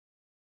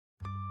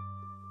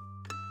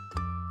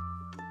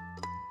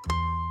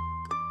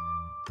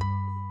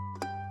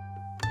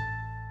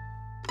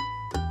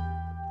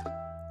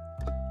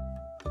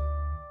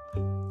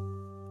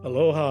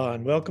Aloha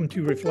and welcome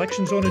to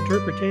Reflections on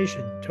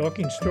Interpretation,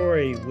 talking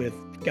story with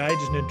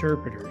guides and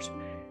interpreters.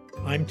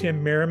 I'm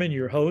Tim Merriman,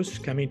 your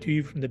host, coming to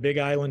you from the big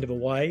island of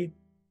Hawaii.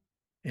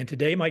 And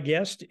today my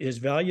guest is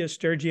Valya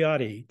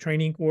Stergioti,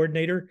 training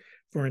coordinator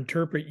for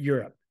Interpret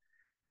Europe.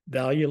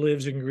 Valya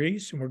lives in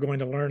Greece, and we're going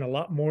to learn a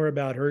lot more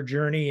about her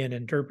journey in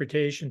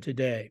interpretation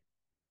today.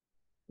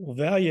 Well,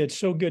 Valya, it's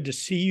so good to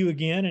see you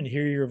again and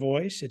hear your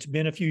voice. It's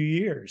been a few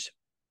years.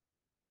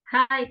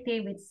 Hi,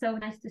 Tim. It's so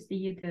nice to see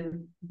you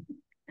too.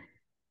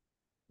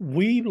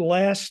 We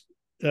last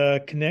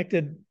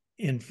connected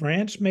in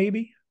France,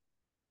 maybe?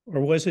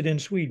 Or was it in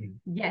Sweden?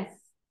 Yes.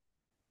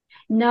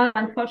 No,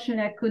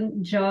 unfortunately, I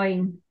couldn't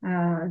join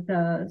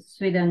the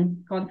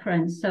Sweden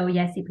conference. So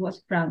yes, it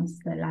was France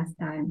the last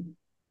time.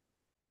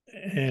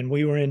 And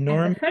we were in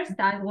Normandy. And the first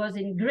time was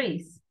in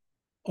Greece.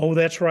 Oh,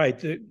 that's right.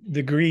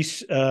 The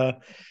Greece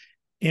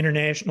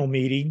international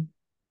meeting.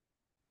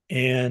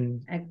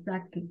 And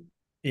exactly.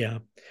 Yeah.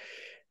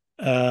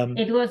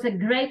 It was a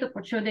great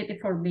opportunity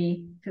for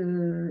me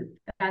to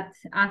that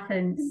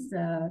Athens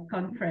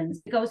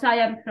conference because I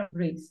am from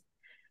Greece.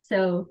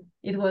 So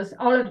it was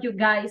all of you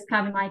guys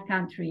come in my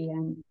country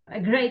and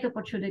a great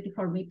opportunity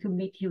for me to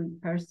meet you in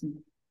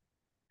person.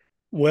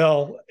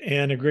 Well,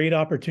 and a great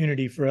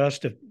opportunity for us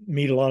to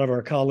meet a lot of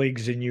our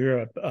colleagues in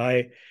Europe.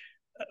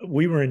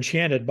 We were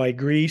enchanted by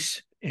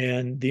Greece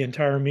and the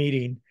entire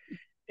meeting,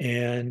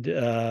 and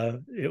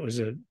it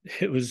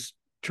was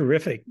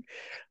terrific.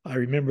 I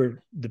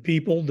remember the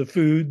people, the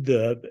food,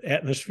 the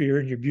atmosphere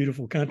in your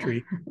beautiful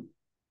country.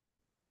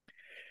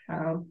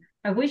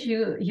 I wish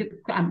you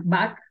come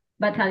back,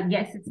 but I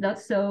guess it's not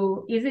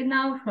so easy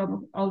now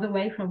from all the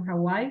way from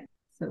Hawaii.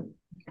 So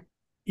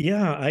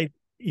yeah, I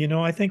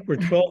think we're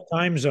 12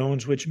 time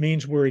zones, which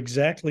means we're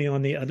exactly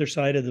on the other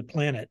side of the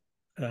planet,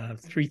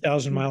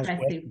 3,000 miles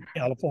west of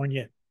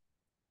California.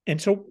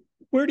 And so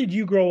where did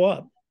you grow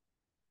up?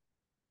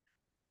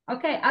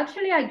 Okay,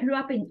 actually, I grew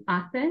up in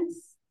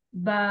Athens,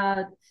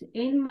 but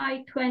in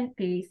my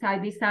 20s, I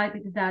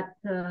decided that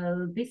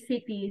this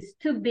city is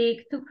too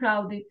big, too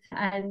crowded,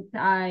 and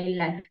I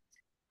left.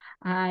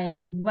 I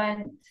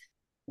went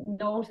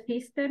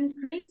northeastern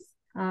Greece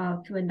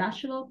to a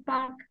national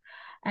park,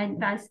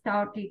 and I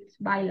started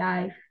my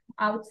life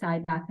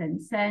outside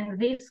Athens. And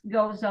this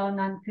goes on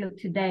until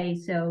today.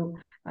 So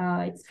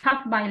it's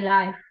half my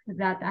life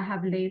that I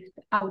have lived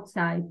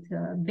outside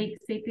big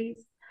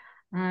cities.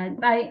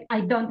 And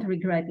I don't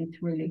regret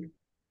it, really.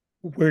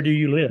 Where do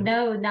you live?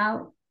 No,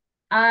 now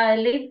I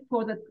live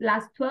for the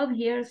last 12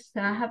 years.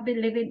 I have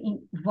been living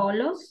in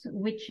Volos,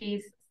 which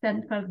is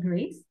central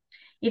Greece.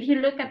 If you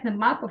look at the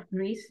map of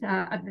Greece,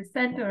 at the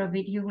center of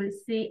it, you will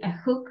see a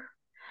hook,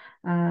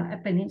 a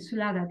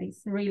peninsula that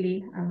is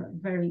really a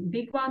very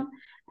big one.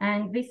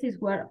 And this is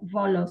where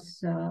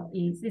Volos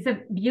is. It's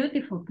a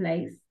beautiful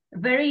place,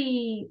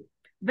 very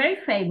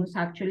famous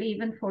actually,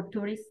 even for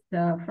tourists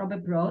from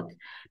abroad,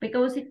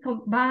 because it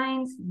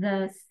combines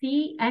the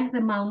sea and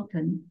the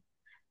mountain.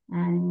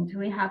 And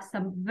we have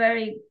some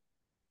very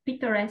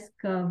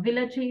picturesque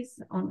villages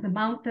on the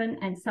mountain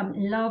and some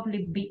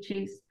lovely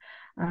beaches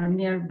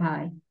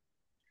nearby.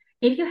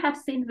 If you have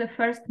seen the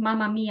first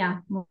Mamma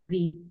Mia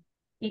movie,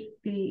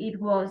 it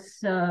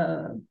was,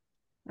 I'd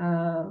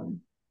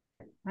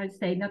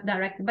say not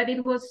direct, but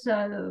it was,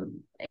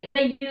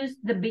 they used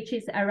the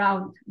beaches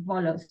around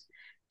Volos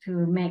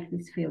to make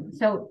this film.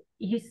 So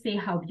you see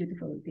how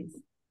beautiful it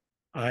is.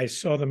 I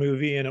saw the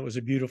movie and it was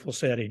a beautiful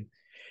setting.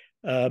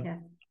 Yeah.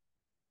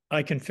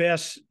 I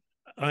confess,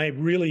 I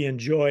really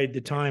enjoyed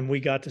the time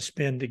we got to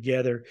spend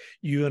together,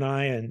 you and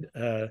I and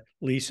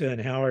Lisa and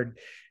Howard,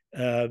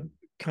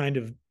 kind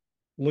of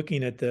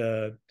looking at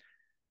the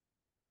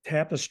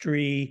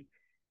tapestry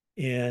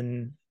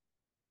in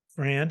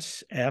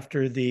France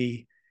after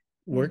the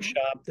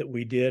workshop that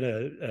we did,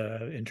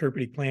 a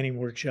interpretive planning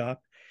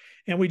workshop.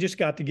 And we just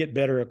got to get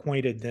better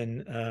acquainted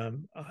than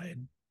I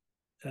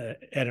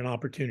had an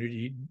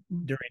opportunity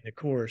during the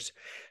course.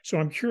 So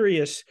I'm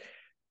curious,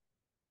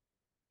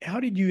 how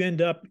did you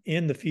end up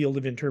in the field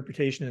of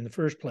interpretation in the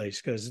first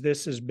place? Because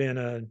this has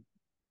been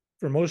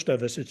for most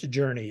of us, it's a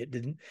journey.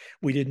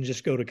 We didn't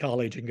just go to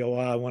college and go,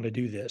 I want to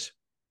do this.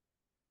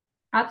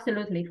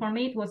 Absolutely. For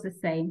me, it was the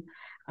same.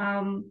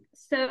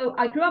 So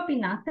I grew up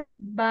in Athens,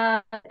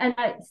 and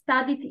I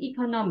studied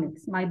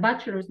economics. My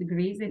bachelor's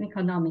degree is in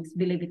economics,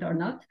 believe it or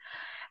not.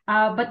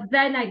 But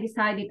then I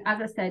decided,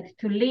 as I said,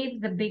 to leave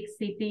the big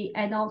city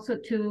and also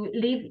to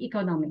leave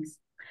economics.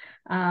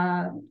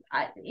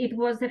 It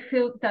was a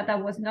field that I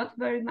was not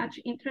very much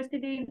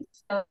interested in.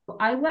 So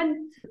I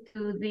went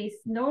to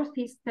this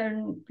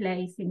northeastern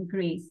place in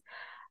Greece.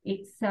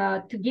 It's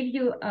to give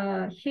you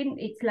a hint,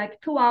 it's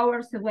like 2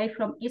 hours away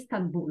from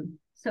Istanbul.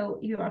 So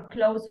you are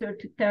closer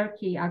to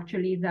Turkey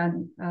actually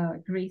than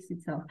Greece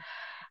itself.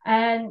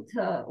 And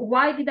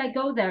why did I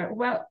go there?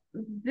 Well,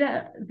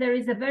 there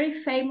is a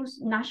very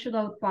famous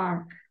national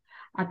park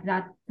at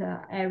that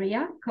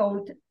area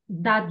called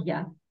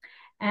Dadia.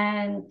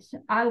 And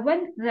I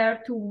went there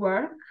to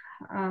work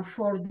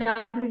for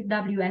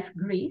WWF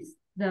Greece,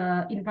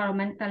 the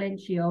environmental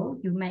NGO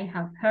you may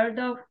have heard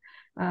of.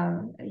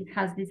 It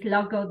has this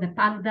logo, the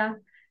panda,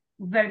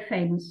 very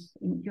famous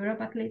in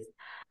Europe at least.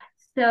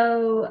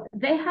 So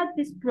they had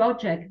this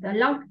project, a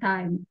long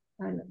time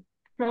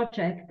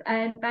project,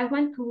 and I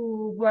went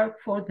to work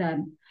for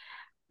them.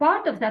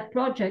 Part of that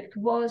project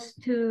was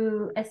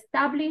to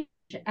establish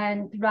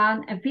and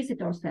run a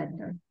visitor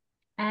center.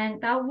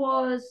 And I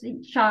was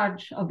in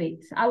charge of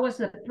it. I was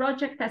a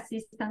project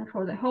assistant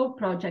for the whole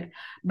project,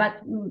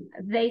 but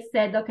they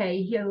said, okay,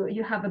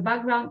 you have a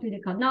background in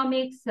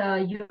economics,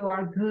 you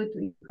are good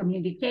in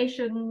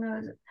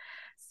communication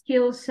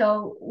skills,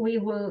 so we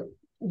will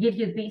give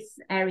you this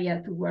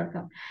area to work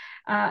on.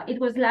 It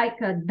was like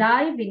a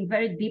dive in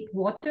very deep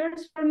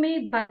waters for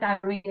me, but I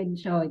really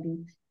enjoyed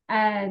it.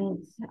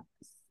 And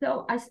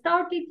so I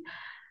started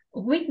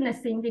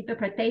witnessing the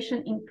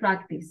interpretation in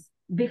practice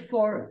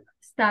before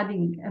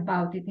studying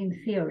about it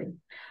in theory.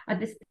 At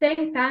the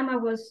same time, I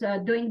was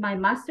doing my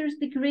master's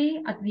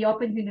degree at the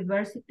Open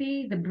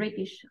University, the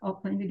British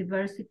Open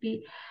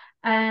University.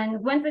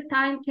 And when the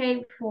time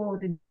came for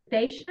the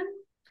dissertation,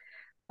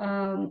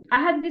 I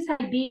had this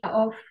idea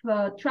of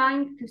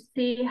trying to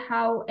see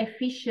how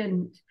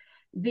efficient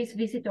this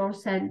visitor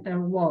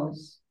center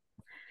was.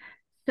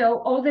 So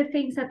all the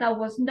things that I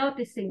was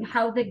noticing,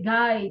 how the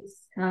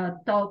guides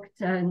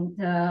talked and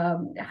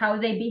how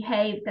they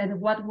behaved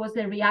and what was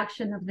the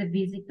reaction of the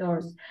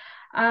visitors.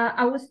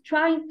 I was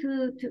trying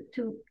to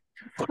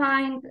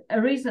find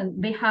a reason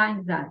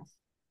behind that.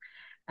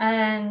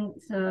 And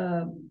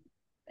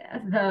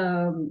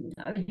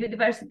the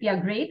university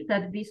agreed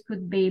that this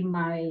could be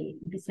my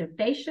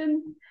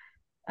dissertation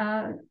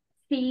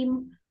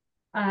theme.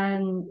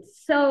 And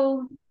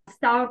so I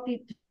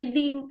started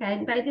reading,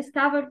 and I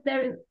discovered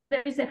there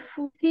is a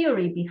full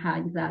theory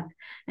behind that.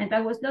 And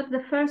I was not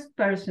the first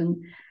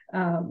person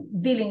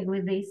dealing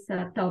with this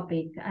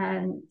topic.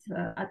 And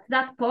at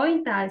that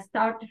point, I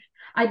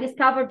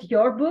discovered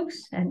your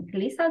books and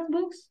Lisa's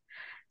books.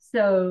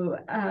 So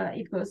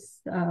it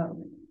was,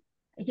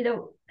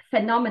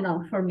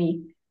 phenomenal for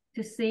me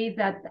to see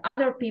that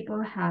other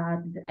people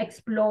had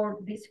explored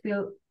this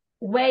field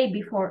way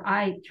before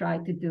I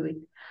tried to do it.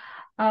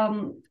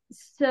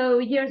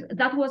 So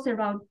that was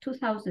around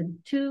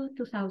 2002,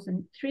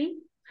 2003.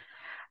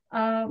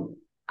 I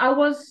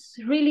was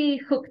really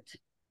hooked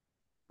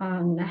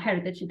on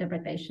heritage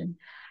interpretation.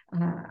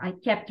 I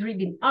kept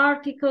reading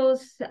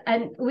articles,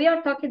 and we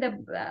are talking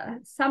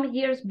about some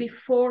years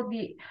before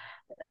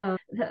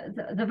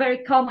the very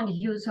common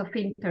use of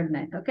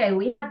internet. Okay,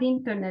 we had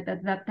internet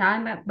at that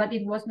time, but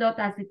it was not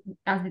as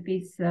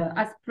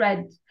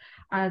spread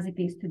as it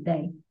is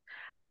today.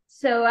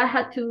 So I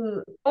had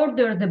to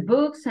order the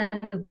books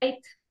and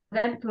wait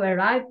for them to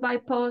arrive by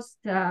post.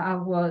 I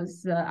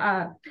was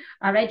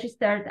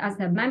registered as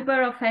a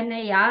member of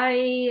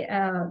NAI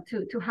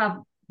to have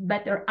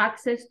better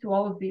access to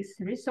all these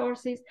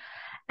resources.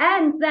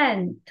 And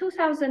then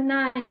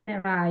 2009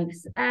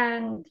 arrives,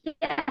 and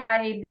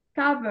I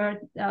discovered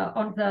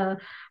on the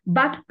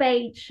back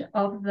page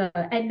of the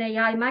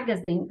NAI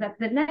magazine that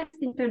the next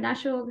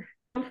international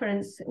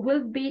conference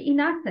will be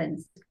in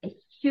Athens. A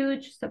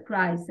huge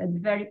surprise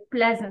and very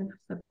pleasant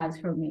surprise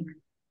for me.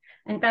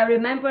 And I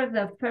remember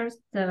the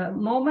first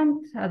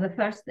moment, the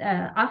first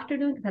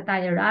afternoon that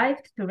I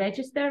arrived to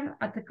register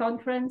at the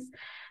conference,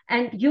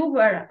 and you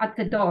were at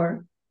the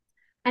door.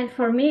 And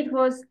for me, it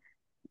was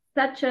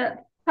such a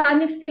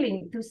funny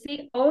feeling to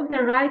see all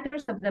the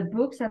writers of the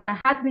books that I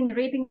had been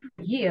reading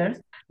for years,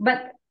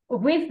 but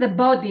with the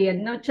body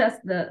and not just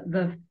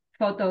the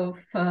photo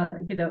of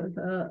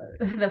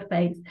the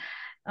face.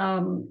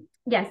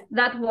 Yes,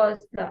 that was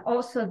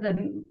also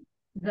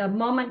the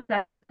moment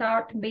that I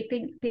started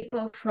meeting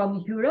people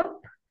from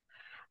Europe,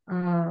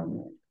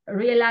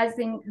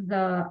 realizing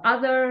the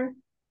other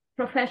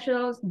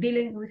professionals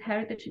dealing with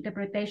heritage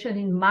interpretation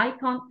in my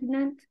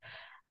continent.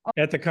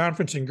 At the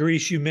conference in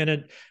Greece, you met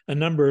a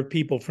number of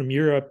people from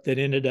Europe that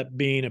ended up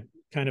being a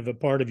kind of a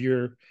part of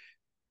your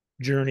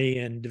journey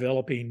in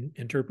developing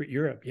Interpret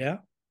Europe, yeah?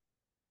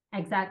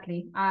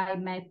 Exactly. I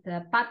met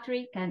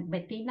Patrick and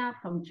Bettina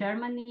from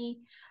Germany,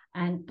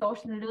 and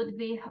Torsten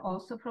Ludwig,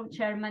 also from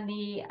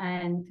Germany,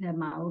 and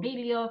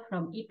Maurilio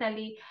from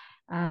Italy,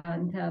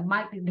 and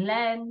Michael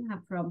Glenn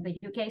from the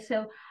UK.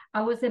 So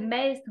I was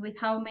amazed with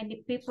how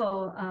many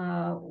people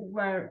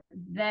were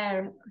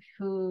there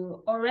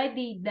who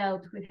already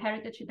dealt with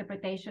heritage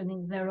interpretation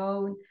in their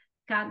own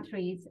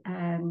countries.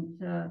 And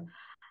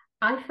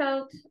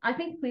I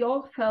think we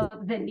all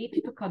felt the need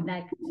to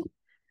connect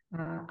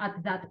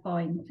at that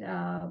point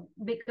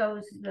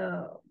because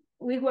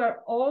we were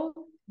all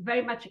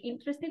very much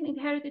interested in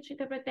heritage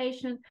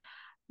interpretation,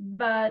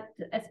 but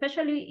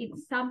especially in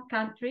some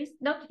countries,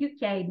 not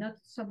UK, not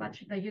so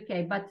much the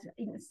UK, but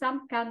in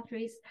some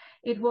countries,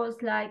 it was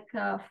like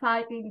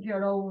fighting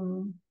your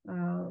own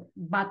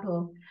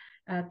battle,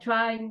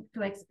 trying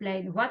to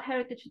explain what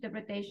heritage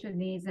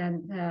interpretation is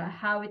and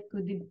how it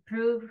could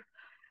improve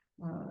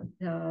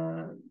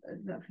the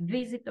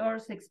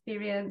visitors'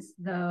 experience,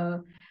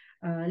 the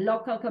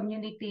local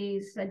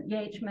communities'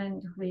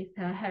 engagement with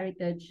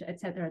heritage,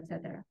 etc.,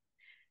 etc.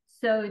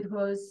 So it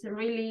was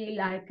really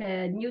like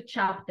a new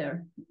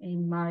chapter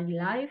in my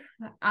life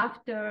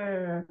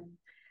after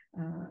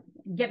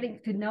getting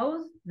to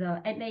know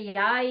the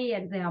NAI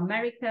and the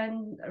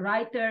American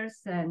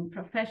writers and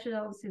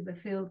professionals in the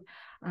field.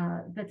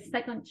 The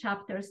second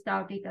chapter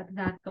started at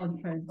that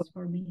conference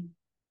for me.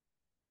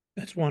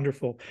 That's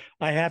wonderful.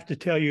 I have to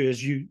tell you,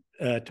 as you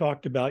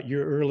talked about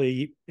your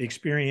early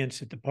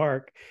experience at the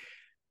park,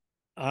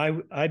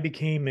 I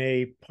became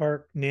a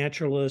park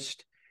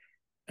naturalist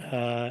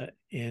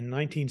in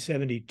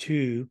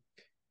 1972,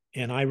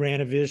 and I ran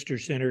a visitor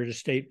center at a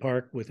state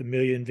park with 1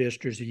 million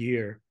visitors a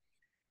year.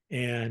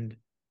 And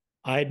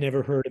I had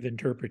never heard of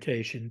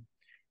interpretation.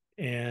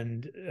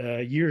 And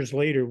years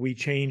later, we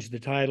changed the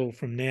title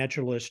from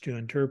naturalist to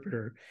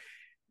interpreter,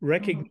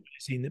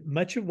 recognizing that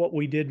much of what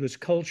we did was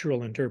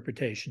cultural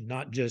interpretation,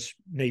 not just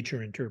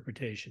nature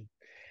interpretation.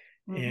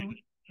 And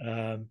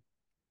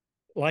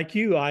like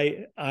you,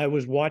 I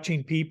was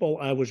watching people.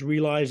 I was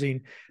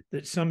realizing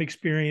that some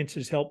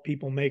experiences help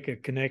people make a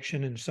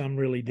connection and some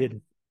really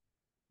didn't.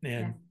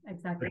 And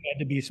exactly. there had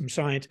to be some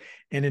science.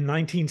 And in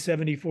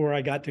 1974,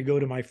 I got to go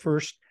to my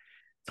first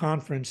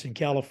conference in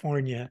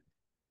California,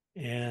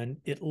 and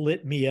it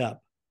lit me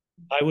up.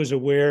 I was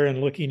aware,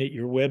 and looking at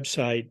your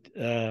website,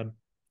 that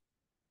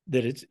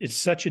it's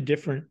such a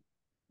different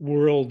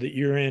world that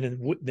you're in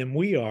and than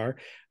we are.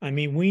 I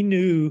mean, we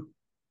knew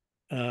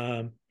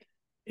in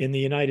the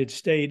United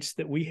States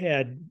that we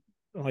had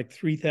like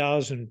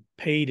 3,000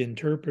 paid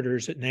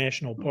interpreters at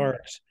national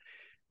parks.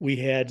 We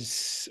had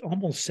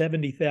almost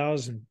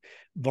 70,000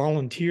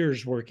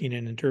 volunteers working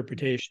in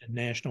interpretation in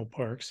national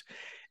parks.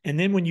 And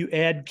then when you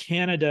add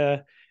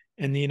Canada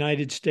and the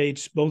United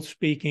States, both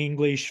speak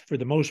English for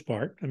the most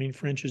part. I mean,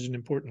 French is an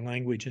important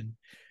language in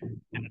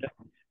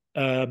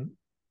Canada.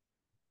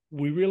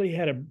 We really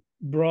had a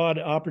broad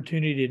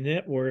opportunity to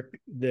network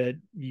that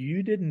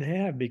you didn't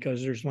have,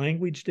 because there's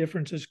language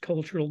differences,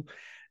 cultural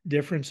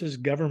differences,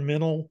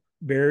 governmental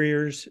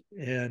barriers,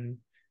 and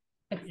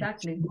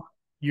exactly.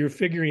 You're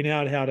figuring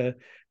out how to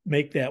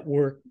make that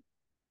work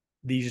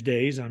these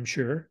days, I'm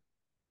sure.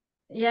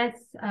 Yes,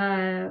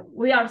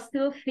 we are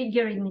still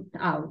figuring it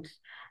out.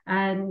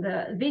 And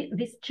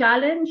this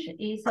challenge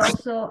is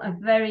also a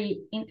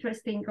very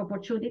interesting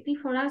opportunity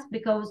for us,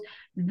 because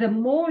the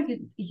more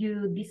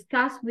you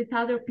discuss with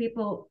other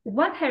people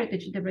what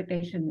heritage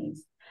interpretation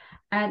means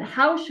and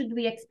how should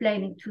we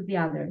explain it to the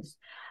others,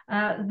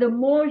 the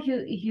more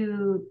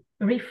you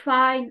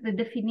refine the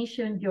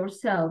definition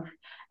yourself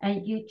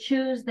and you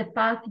choose the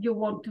path you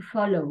want to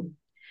follow.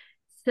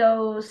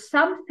 So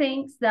some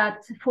things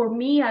that for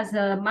me as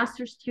a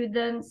master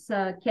student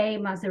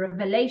came as a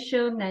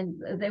revelation,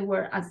 and they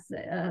were as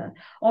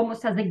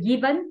almost as a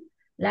given,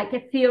 like a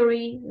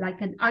theory,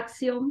 like an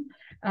axiom.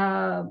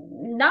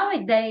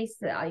 Nowadays,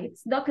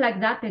 it's not like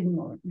that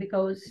anymore,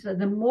 because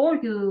the more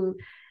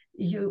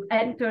you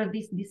enter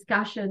this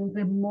discussion,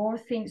 the more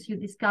things you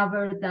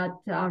discover that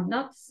are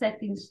not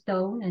set in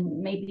stone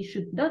and maybe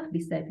should not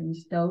be set in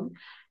stone.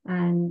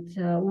 And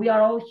we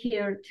are all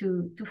here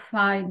to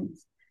find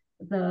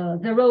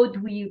the road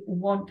we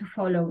want to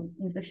follow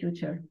in the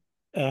future.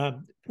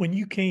 When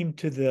you came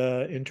to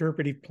the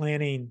interpretive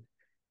planning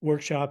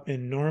workshop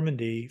in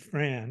Normandy,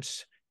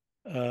 France,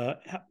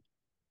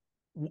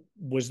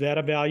 was that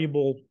a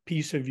valuable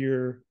piece of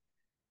your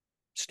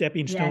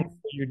stepping stone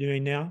that you're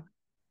doing now?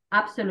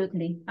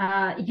 Absolutely.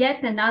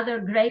 Yet another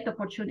great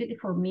opportunity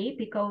for me,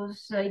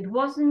 because it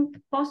wasn't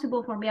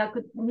possible for me. I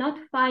could not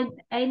find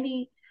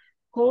any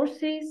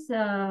courses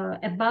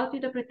about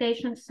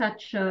interpretation,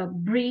 such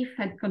brief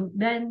and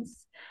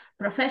condensed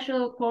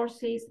professional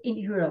courses in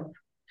Europe.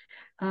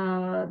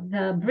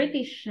 The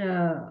British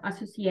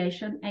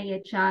Association,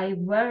 AHI,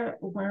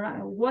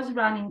 was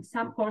running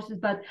some courses,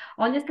 but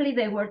honestly,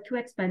 they were too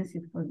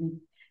expensive for me.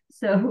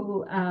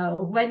 So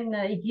when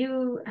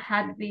you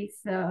had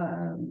this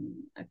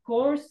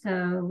course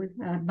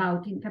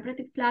about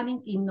interpretive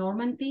planning in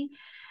Normandy,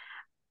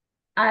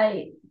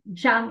 I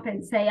jump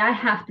and say, I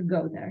have to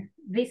go there.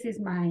 This is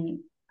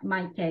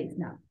my case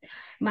now,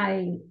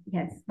 my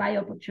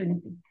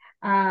opportunity.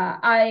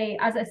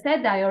 As I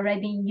said, I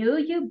already knew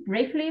you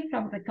briefly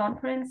from the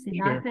conference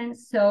in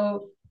Athens.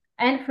 So,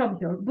 and from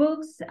your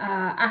books,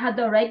 I had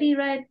already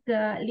read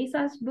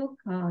Lisa's book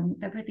on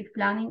interpretive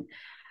planning,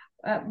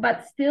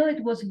 but still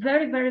it was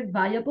very, very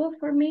valuable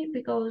for me,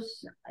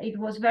 because it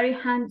was very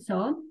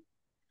hands-on.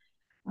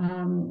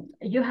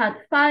 You had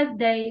 5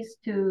 days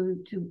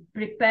to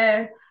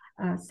prepare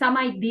some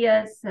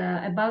ideas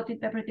about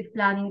interpretive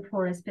planning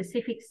for a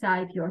specific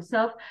site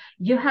yourself.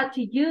 You had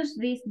to use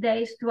these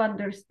days to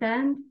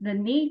understand the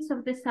needs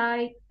of the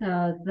site,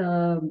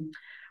 the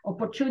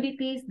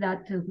opportunities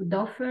that would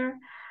offer.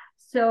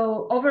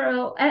 So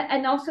overall,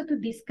 and also to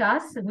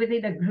discuss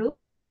within a group.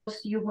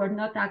 You were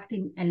not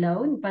acting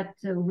alone, but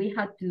we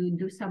had to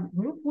do some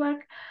group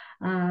work.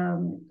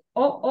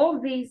 All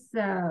these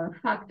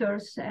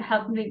factors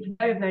helped me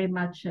very, very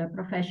much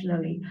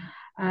professionally.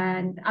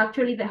 And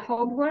actually, the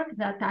homework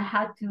that I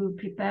had to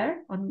prepare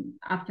on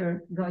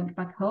after going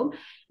back home,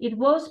 it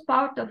was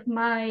part of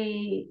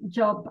my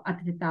job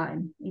at the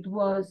time. It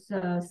was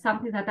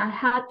something that I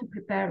had to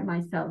prepare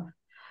myself.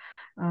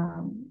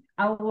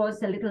 I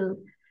was a little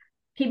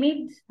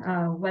timid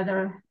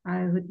whether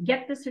I would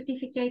get the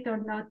certificate or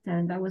not,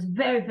 and I was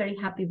very, very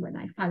happy when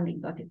I finally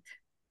got it,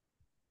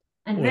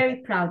 and Well, very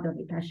proud of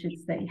it, I should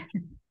say.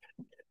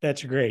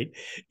 that's great.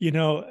 You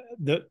know,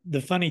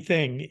 the funny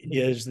thing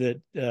is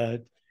that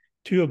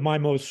two of my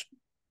most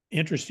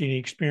interesting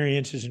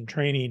experiences in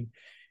training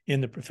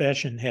in the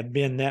profession have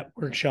been that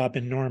workshop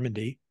in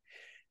Normandy,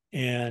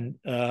 and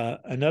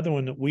another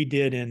one that we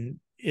did in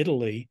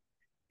Italy,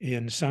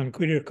 in San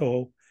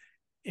Quirico,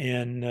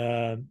 in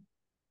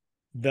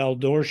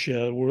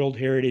Valdorcia, World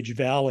Heritage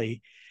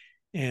Valley,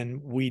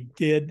 and we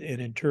did an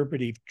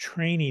interpretive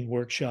training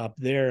workshop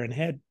there and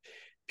had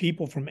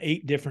people from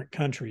 8 different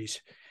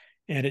countries,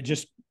 and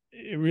it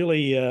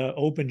really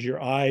opened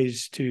your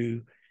eyes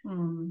to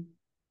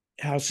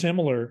how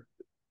similar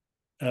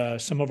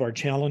some of our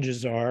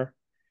challenges are,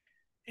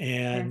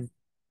 and yes,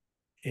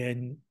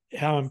 and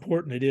how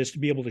important it is to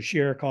be able to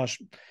share across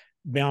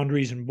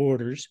boundaries and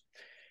borders.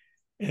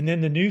 And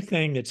then the new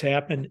thing that's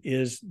happened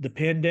is the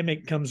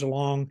pandemic comes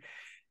along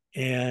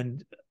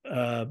and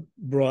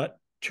brought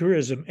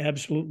tourism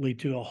absolutely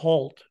to a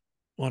halt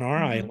on our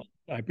island.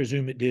 I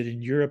presume it did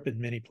in Europe in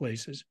many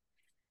places.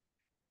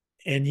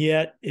 And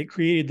yet it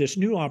created this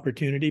new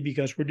opportunity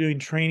because we're doing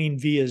training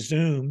via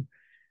Zoom.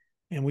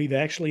 And we've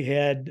actually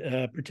had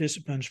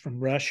participants from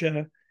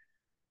Russia,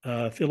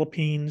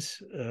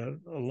 Philippines, a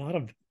lot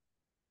of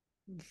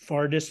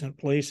far distant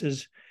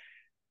places,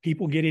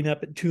 people getting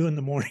up at 2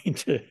 a.m.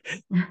 to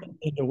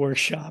in the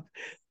workshop.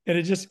 And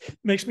it just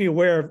makes me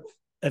aware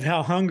of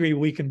how hungry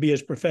we can be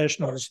as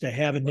professionals to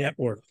have a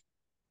network.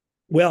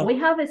 Well, we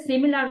have a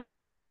similar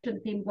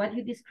thing, what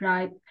you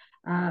described.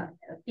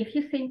 If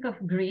you think of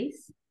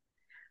Greece,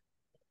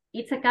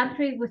 it's a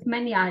country with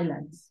many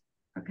islands.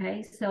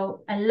 Okay,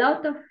 so a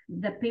lot of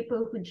the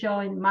people who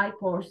join my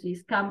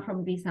courses come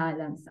from these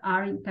islands,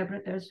 are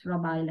interpreters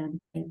from island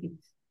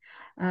natives.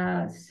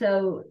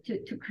 So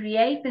to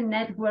create a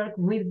network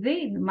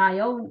within my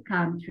own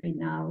country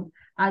now,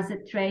 as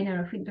a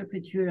trainer of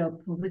Interpret Europe,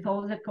 with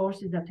all the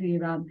courses that we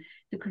run,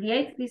 to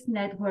create this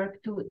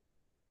network, to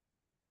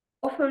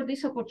offer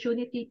this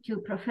opportunity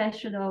to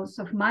professionals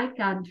of my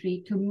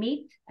country to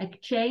meet,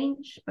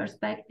 exchange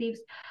perspectives,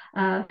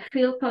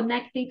 feel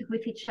connected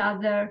with each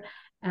other.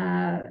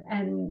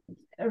 And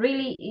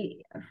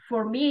really,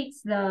 for me,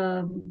 it's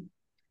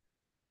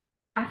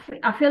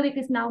I feel it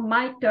is now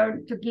my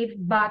turn to give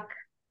back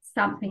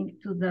something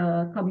to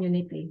the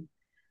community.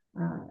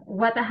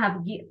 What I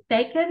have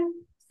taken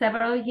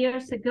several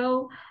years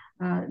ago,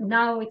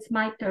 now it's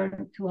my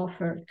turn to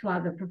offer to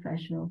other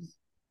professionals.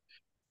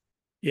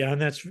 Yeah,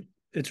 and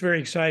it's very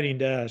exciting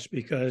to us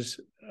because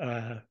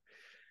I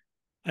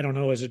don't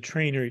know, as a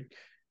trainer,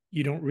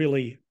 you don't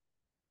really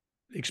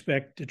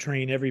expect to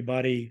train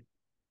everybody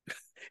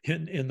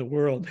in the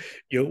world.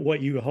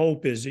 What you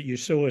hope is that you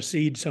sow a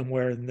seed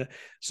somewhere and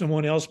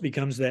someone else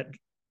becomes that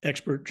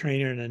expert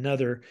trainer in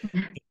another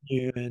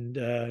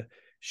and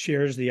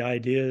shares the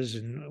ideas,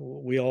 and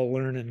we all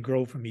learn and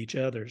grow from each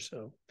other.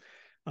 So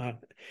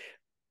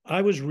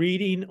I was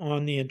reading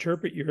on the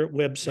Interpret Europe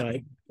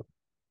website,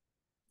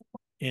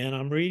 and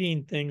I'm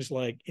reading things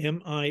like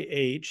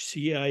MIH,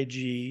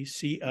 CIG,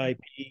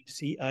 CIP,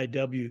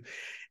 CIW,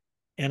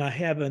 and I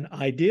have an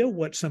idea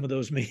what some of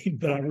those mean,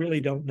 but I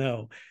really don't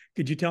know.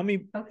 Could you tell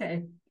me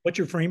what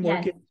your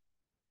framework is?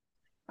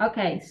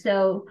 Okay,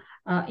 so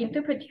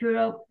Interpret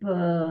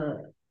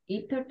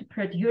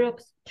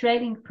Europe's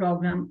training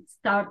program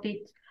started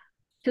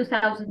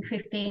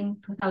 2015,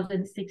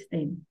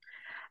 2016.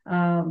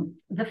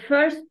 The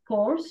first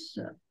course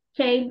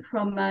came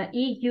from an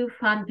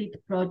EU-funded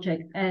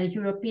project, a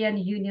European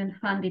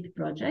Union-funded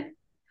project,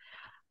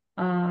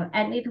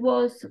 and it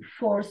was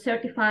for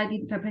certified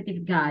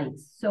interpretive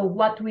guides. So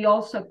what we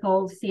also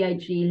call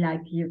CIG,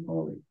 like you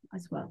call it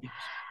as well.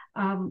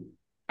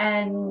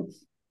 And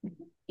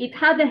it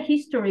had a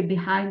history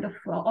behind of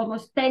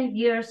almost 10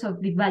 years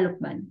of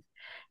development.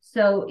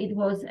 So it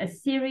was a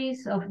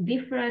series of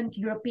different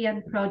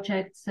European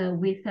projects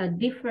with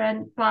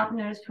different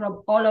partners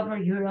from all over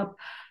Europe,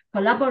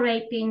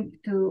 collaborating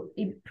to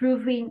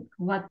improving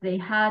what they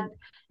had,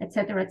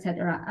 etc.,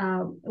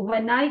 etc.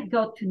 When I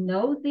got to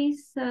know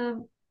this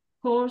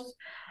course,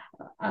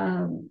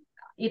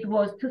 it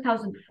was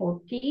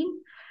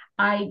 2014.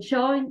 I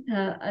joined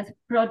a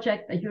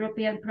project, a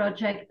European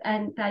project,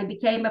 and I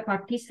became a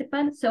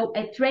participant, so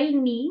a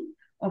trainee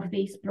of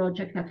this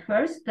project at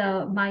first.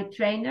 My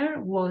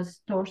trainer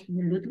was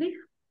Thorsten Ludwig.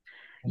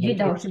 You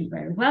know him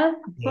very well,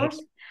 of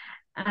course.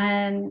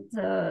 And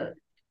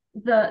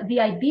the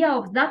idea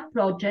of that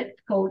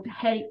project, called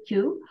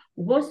HELQ,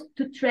 was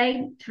to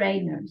train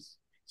trainers.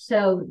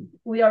 So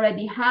we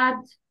already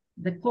had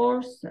the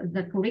course,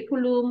 the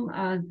curriculum,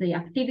 the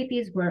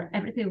activities where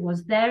everything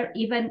was there,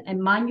 even a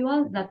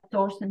manual that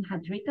Thorsten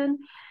had written.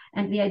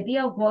 And the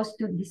idea was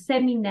to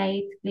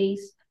disseminate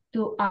this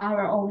to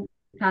our own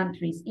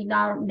countries in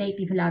our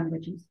native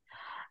languages.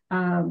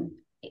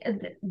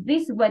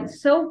 This went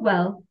so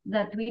well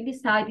that we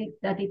decided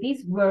that it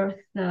is worth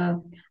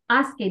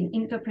asking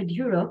Interpret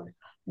Europe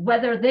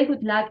whether they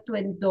would like to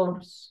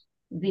endorse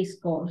this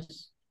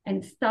course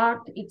and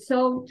start its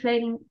own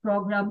training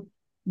program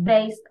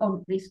based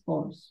on this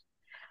course.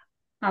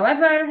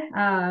 However,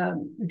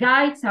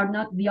 guides are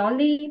not the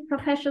only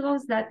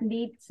professionals that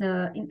need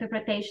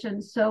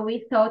interpretation, so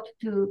we thought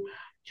to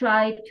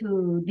try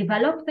to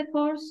develop the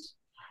course.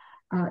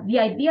 The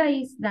idea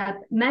is that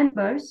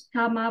members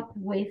come up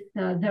with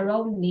their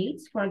own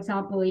needs. For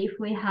example, if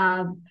we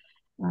have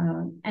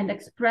an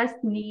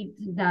expressed need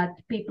that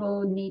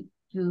people need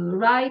to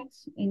write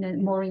in a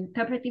more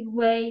interpretive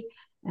way,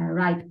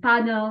 write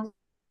panels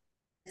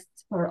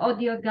for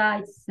audio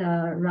guides,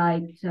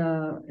 write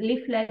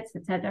leaflets,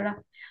 etc.,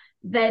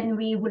 then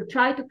we will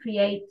try to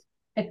create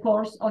a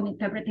course on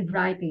interpretive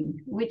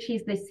writing, which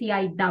is the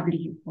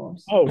CIW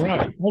course. Oh,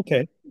 right.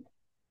 Okay.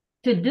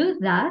 To do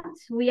that,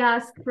 we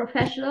ask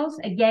professionals,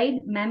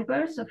 again,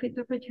 members of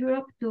Interpret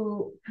Europe,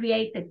 to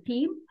create a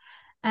team.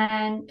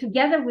 And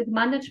together with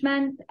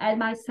management and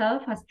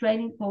myself as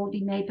training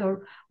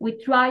coordinator,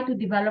 we try to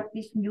develop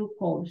this new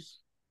course.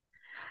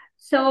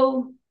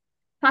 So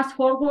fast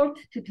forward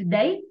to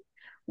today,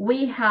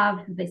 we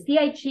have the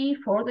CIG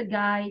for the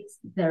guides,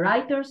 the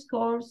writer's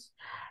course,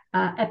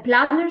 a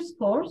planner's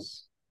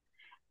course,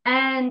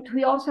 and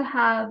we also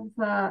have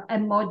a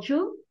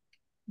module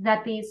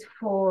that is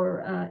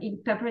for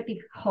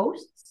interpretive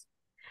hosts.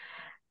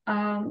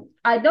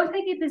 I don't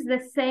think it is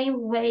the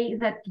same way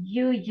that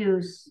you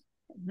use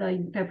the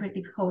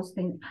interpretive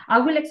hosting. I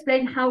will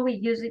explain how we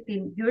use it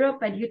in Europe,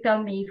 and you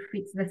tell me if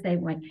it's the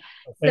same way.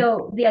 Okay.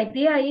 So the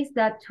idea is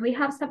that we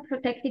have some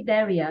protected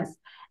areas,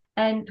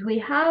 and we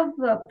have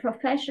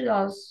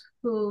professionals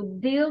who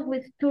deal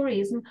with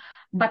tourism,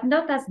 but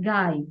not as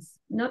guides,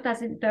 not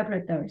as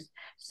interpreters.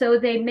 So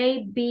they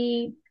may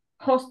be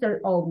hostel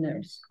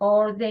owners,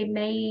 or they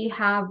may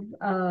have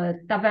a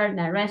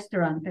taverna,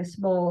 restaurant, a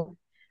small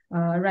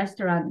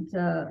restaurant,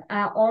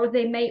 or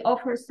they may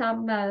offer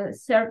some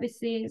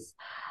services,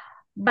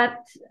 but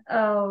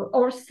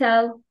or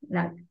sell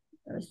like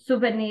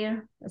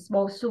a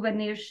small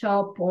souvenir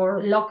shop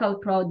or local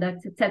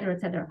products, etc.,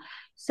 etc.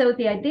 So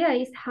the idea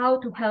is how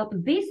to help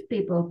these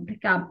people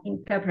become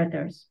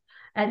interpreters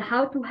and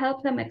how to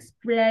help them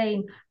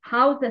explain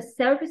how the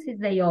services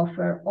they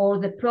offer or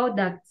the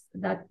products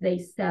that they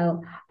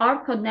sell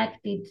are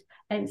connected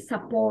and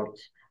support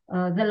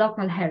the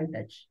local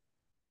heritage.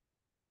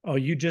 Oh,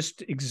 you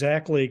just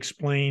exactly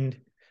explained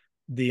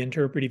the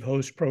interpretive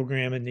host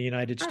program in the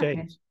United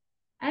States.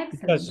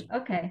 Excellent. Because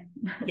okay.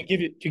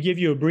 to give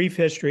you a brief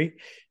history,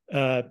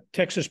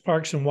 Texas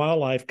Parks and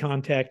Wildlife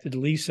contacted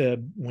Lisa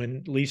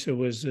when Lisa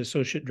was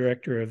associate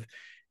director of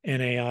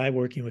NAI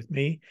working with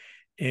me,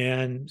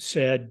 and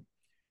said,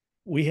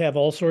 we have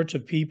all sorts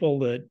of people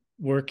that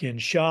work in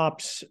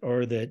shops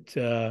or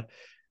that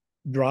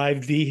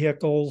drive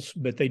vehicles,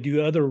 but they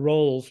do other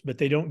roles, but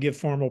they don't give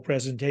formal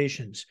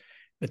presentations.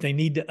 But they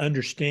need to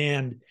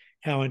understand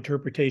how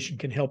interpretation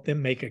can help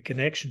them make a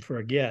connection for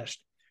a guest.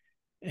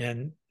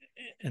 And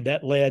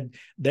that led,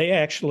 they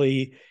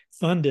actually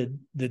funded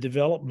the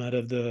development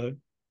of the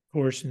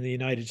course in the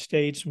United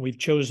States. And we've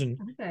chosen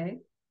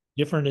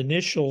different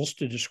initials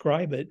to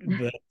describe it,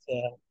 but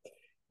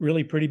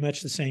really pretty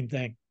much the same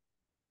thing.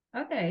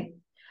 Okay.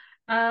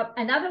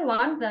 Another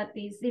one that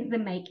is in the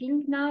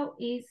making now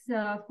is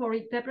for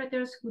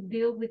interpreters who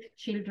deal with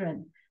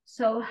children.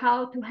 So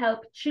how to help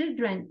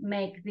children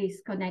make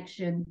this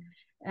connection,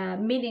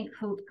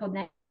 meaningful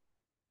connection.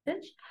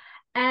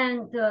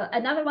 And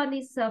another one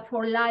is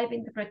for live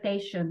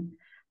interpretation.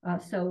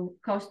 So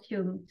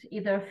costumed,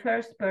 either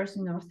first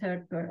person or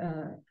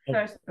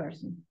first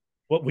person.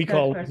 What we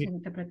call first person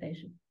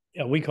interpretation.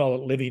 Yeah, we call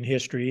it living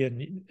history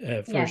and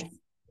first.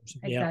 Yes,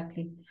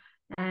 exactly.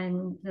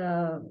 And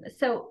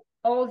so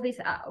all this,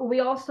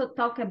 we also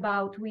talk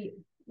about,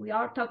 we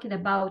are talking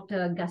about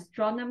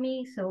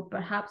gastronomy. So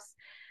perhaps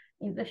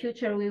in the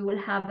future, we will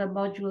have a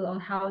module on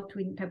how to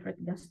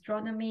interpret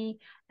gastronomy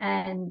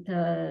and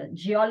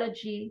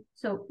geology.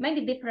 So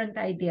many different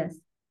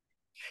ideas.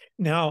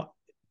 Now,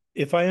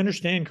 if I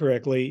understand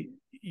correctly,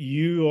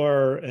 you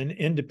are an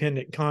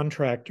independent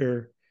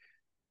contractor.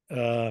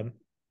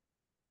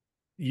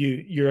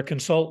 You're a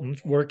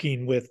consultant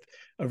working with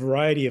a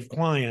variety of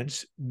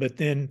clients, but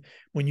then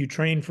when you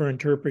train for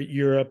Interpret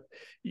Europe,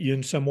 you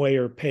in some way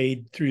are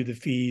paid through the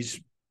fees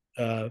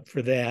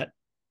for that.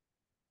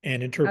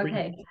 And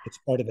Interpret it's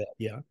part of that,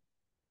 yeah.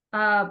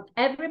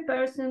 Every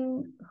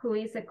person who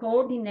is a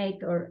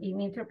coordinator in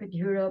Interpret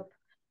Europe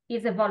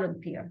is a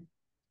volunteer.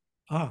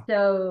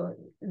 So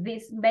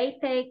this may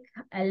take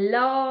a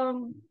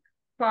long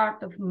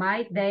part of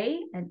my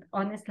day, and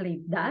honestly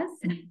it does,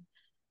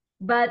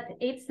 but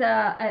it's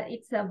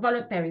a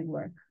voluntary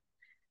work.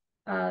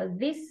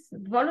 This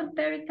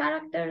voluntary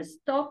character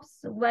stops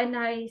when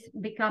I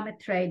become a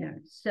trainer.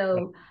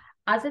 So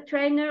as a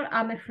trainer,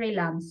 I'm a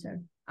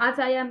freelancer. as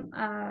I am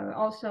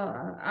also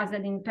as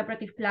an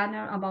interpretive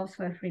planner, I'm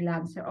also a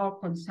freelancer or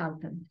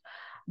consultant.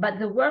 But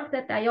the work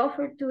that I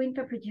offer to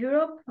Interpret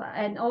Europe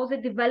and all the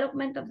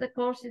development of the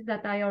courses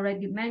that I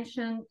already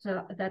mentioned,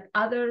 that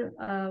other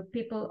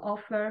people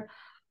offer,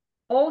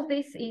 all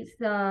this is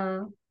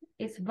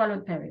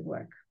voluntary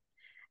work.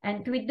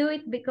 And we do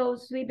it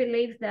because we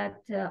believe that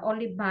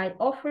only by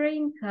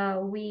offering,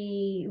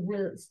 we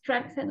will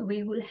strengthen,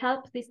 we will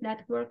help this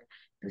network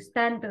to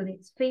stand on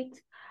its feet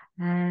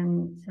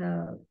and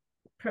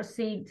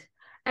proceed.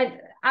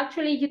 And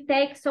actually, you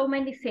take so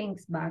many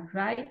things back,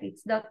 right?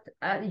 It's not,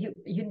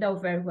 you know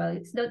very well,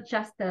 it's not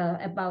just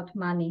about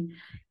money.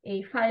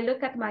 If I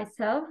look at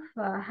myself,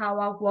 how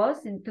I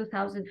was in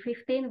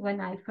 2015 when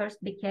I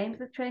first became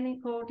the training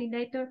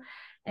coordinator,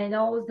 and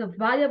all the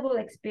valuable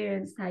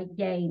experience I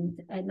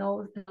gained, and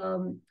all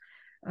the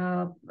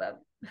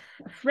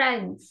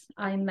friends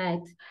I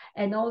met,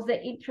 and all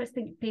the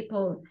interesting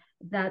people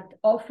that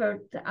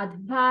offered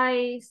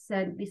advice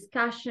and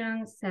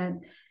discussions,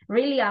 and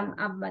really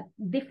I'm a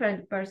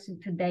different person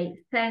today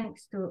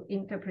thanks to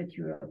Interpret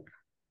Europe.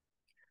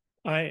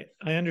 I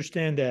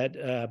understand that.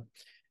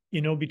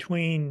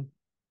 Between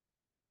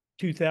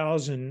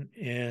 2000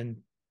 and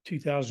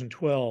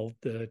 2012,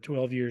 the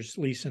 12 years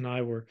Lisa and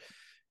I were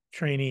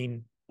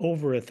training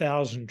over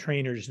 1,000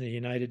 trainers in the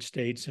United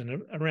States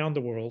and around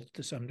the world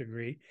to some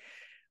degree.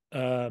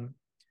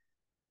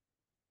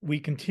 We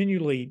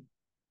continually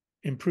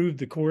improved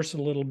the course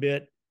a little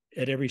bit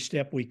at every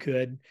step we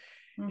could.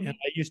 Mm-hmm. And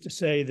I used to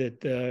say that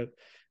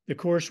the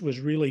course was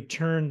really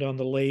turned on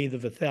the lathe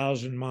of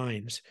 1,000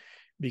 minds,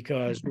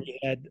 because mm-hmm. we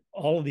had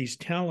all of these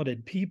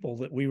talented people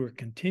that we were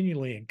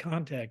continually in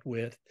contact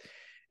with,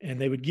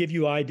 and they would give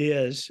you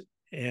ideas,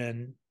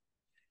 and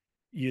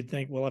you'd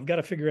think, well, I've got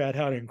to figure out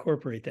how to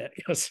incorporate that,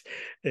 because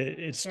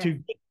it's too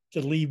good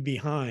to leave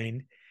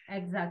behind.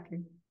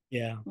 Exactly.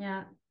 Yeah.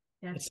 Yeah.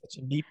 It's such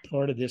a neat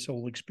part of this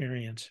whole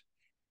experience.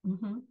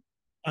 Mm-hmm.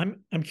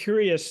 I'm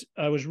curious.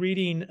 I was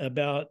reading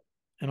about,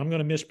 and I'm going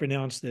to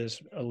mispronounce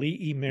this,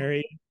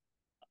 Alimeria,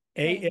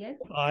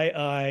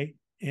 Aiimeria.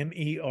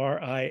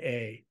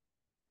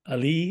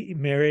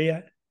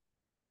 Alimeria.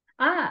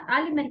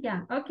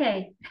 Alimeria.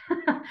 Okay.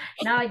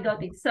 Now I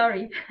got it.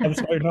 Sorry. I'm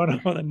sorry. No,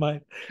 my.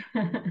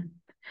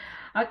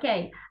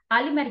 Okay.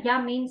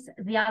 Alimeria means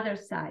the other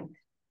side.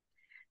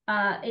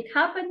 It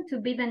happened to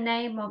be the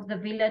name of the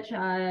village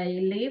I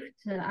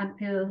lived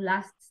until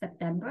last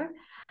September.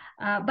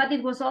 But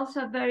it was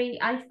also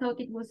I thought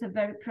it was a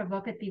very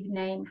provocative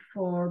name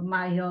for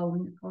my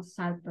own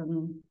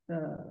consultant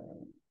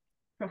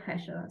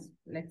professionals,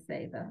 let's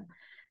say,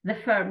 the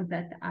firm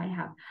that I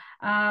have.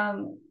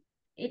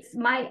 It's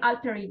my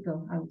alter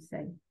ego, I would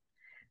say.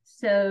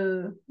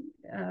 So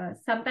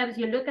sometimes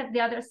you look at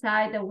the other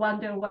side and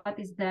wonder what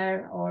is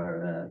there,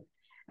 or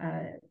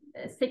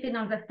sitting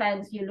on the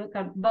fence, you look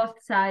at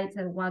both sides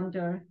and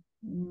wonder,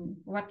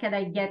 what can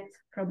I get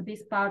from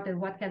this part and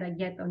what can I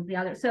get on the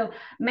other? So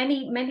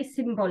many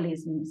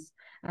symbolisms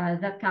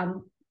that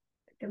can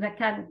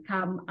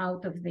come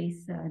out of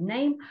this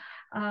name.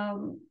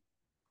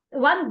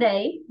 One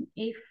day,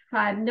 if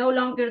I'm no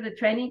longer the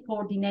training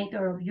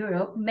coordinator of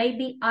Europe,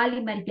 maybe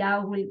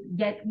Alimeria will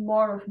get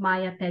more of my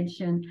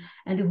attention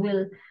and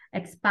will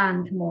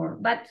expand more.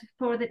 But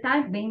for the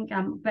time being,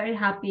 I'm very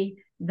happy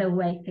the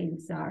way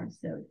things are.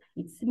 So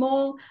it's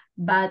small,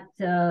 but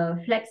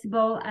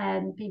flexible,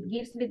 and it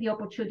gives me the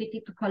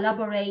opportunity to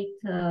collaborate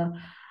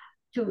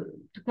to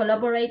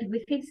collaborate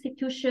with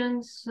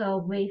institutions,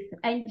 with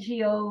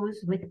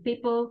NGOs, with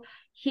people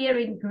here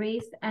in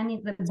Greece and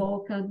in the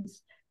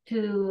Balkans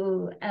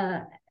to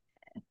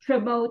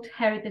promote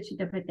heritage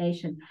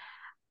interpretation.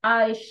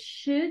 I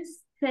should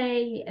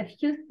say a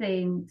few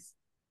things,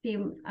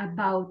 Tim,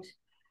 about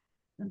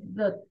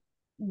the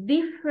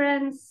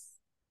difference.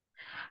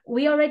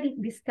 We already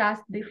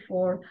discussed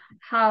before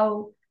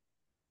how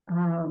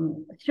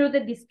through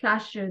the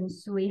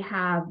discussions we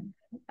have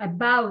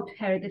about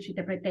heritage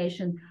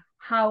interpretation,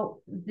 how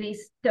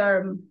this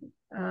term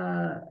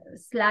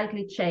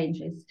slightly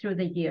changes through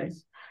the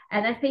years.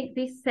 And I think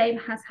this same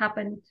has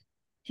happened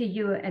to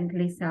you and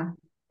Lisa.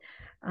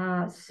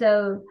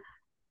 So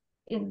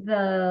in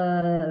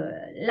the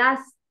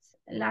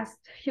last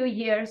few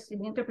years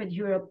in Interpret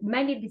Europe,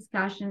 many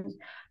discussions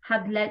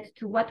had led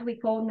to what we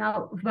call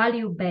now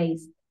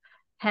value-based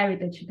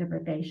heritage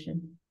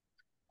interpretation.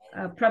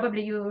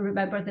 Probably you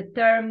remember the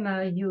term.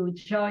 You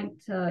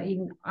joined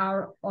in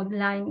our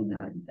online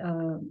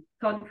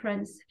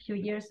conference a few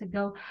years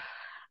ago.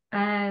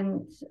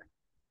 And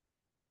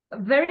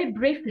very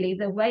briefly,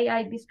 the way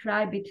I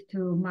describe it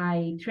to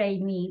my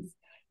trainees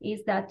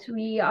is that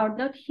we are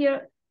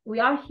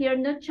here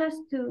not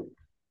just to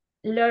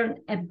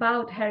learn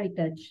about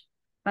heritage,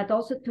 but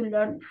also to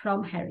learn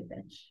from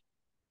heritage.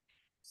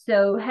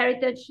 So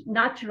heritage,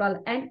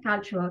 natural and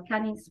cultural,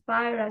 can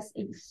inspire us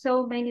in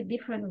so many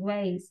different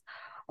ways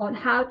on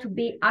how to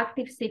be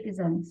active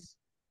citizens,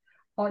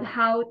 on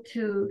how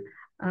to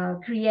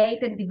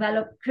create and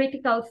develop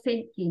critical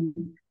thinking,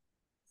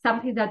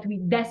 something that we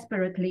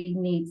desperately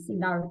need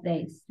in our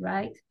days,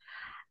 right?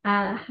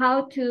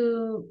 how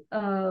to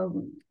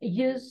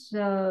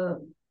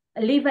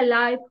live a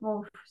life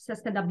of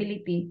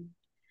sustainability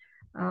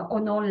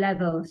on all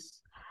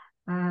levels.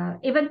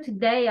 Even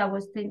today, I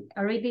was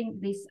reading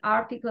this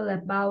article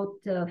about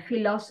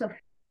philosophy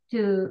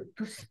to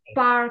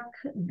spark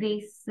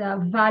this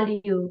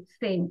value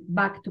thing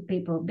back to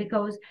people,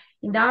 because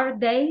in our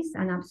days,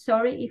 and I'm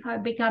sorry if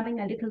I'm becoming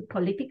a little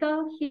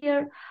political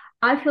here,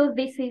 I feel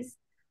this is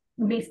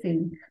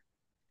missing.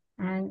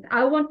 And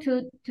I want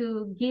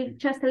to give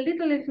just a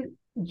little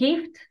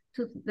gift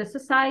to the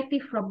society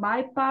from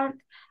my part,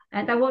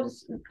 and I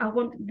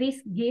want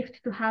this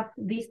gift to have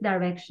this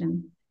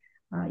direction.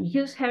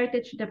 Use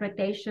heritage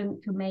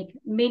interpretation to make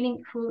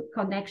meaningful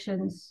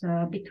connections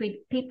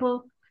between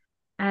people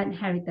and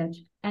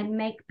heritage, and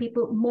make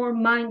people more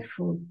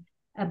mindful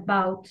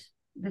about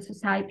the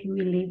society we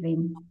live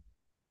in.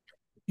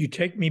 You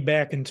take me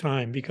back in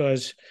time,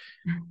 because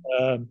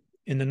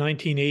in the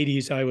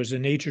 1980s, I was a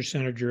nature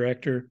center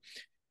director,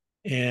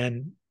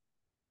 and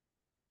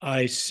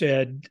I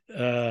said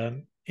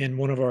in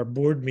one of our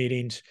board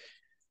meetings,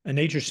 a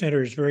nature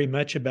center is very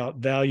much about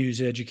values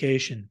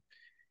education.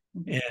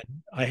 And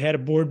I had a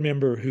board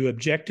member who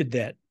objected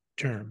that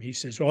term. He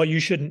says, well, you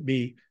shouldn't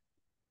be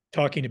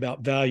talking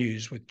about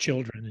values with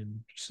children and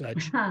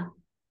such.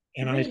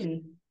 And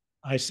really?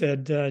 I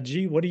said,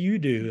 gee, what do you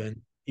do? And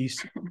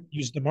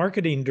he's the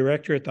marketing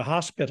director at the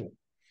hospital.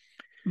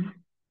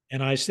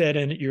 And I said,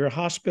 and at your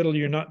hospital,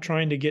 you're not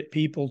trying to get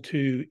people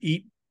to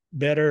eat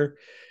better,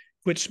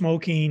 quit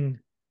smoking,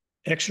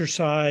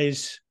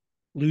 exercise,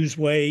 lose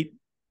weight.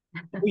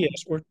 Oh,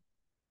 yes,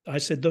 I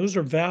said, those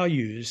are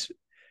values.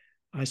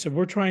 I said,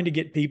 we're trying to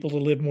get people to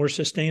live more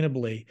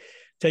sustainably,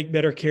 take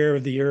better care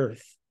of the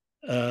earth,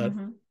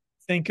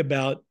 think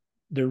about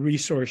the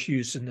resource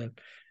use and the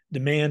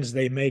demands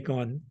they make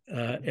on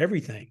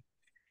everything.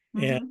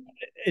 And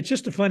it's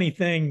just a funny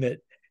thing that,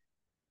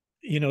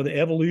 you know, the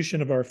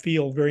evolution of our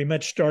field very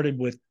much started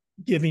with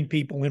giving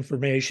people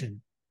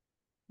information.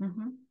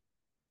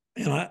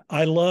 And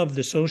I love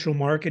the social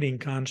marketing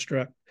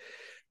construct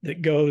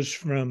that goes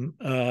from,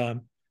 at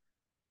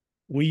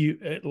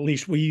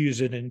least we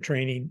use it in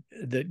training,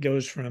 that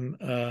goes from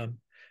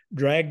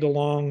dragged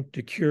along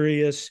to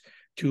curious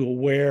to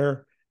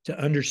aware to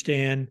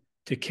understand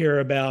to care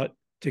about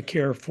to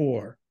care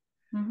for.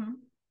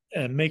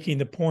 Making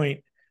the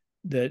point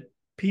that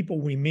people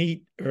we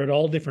meet are at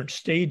all different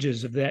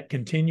stages of that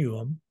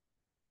continuum.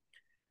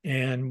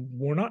 And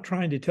we're not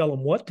trying to tell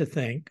them what to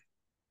think.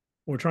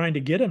 We're trying to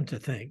get them to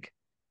think.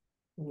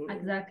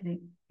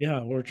 Exactly.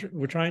 Yeah,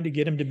 we're trying to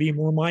get them to be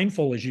more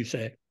mindful, as you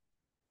say.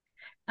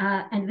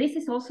 And this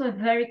is also a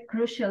very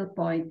crucial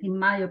point, in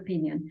my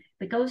opinion,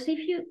 because if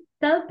you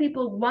tell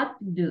people what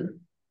to do,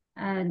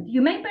 and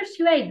you may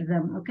persuade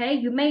them, okay,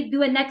 you may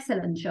do an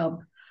excellent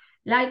job,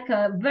 like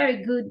a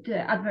very good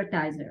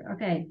advertiser,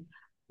 okay,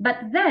 but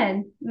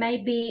then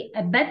maybe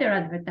a better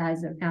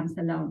advertiser comes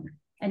along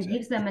and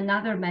gives them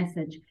another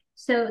message.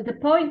 So the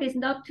point is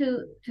not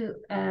to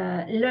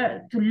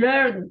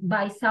learn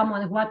by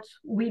someone what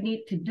we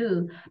need to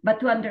do, but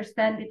to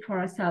understand it for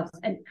ourselves.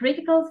 And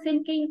critical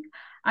thinking,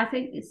 I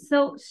think, is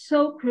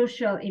so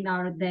crucial in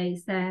our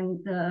days.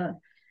 And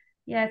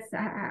yes,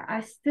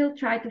 I still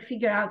try to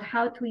figure out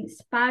how to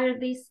inspire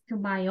this to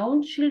my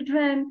own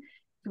children,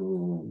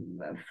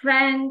 to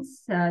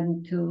friends,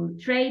 and to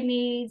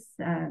trainees,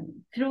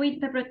 through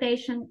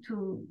interpretation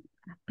to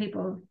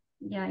people,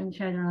 yeah, in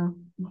general.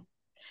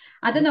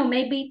 I don't know,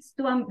 maybe it's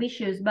too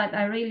ambitious, but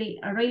I really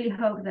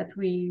hope that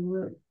we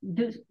will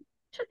do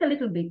just a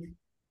little bit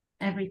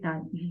every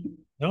time.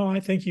 No, I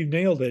think you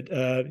nailed it.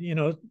 You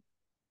know,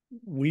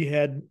 we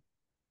had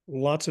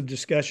lots of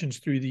discussions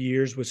through the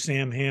years with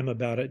Sam Hamm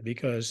about it,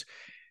 because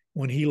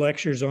when he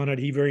lectures on it,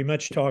 he very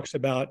much talks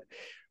about,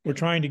 we're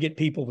trying to get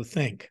people to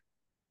think.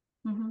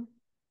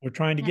 We're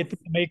trying to get them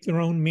to make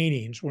their own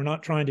meanings. We're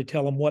not trying to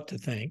tell them what to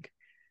think,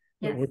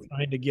 but we're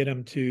trying to get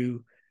them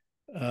to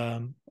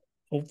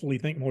hopefully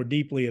think more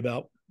deeply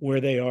about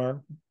where they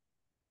are,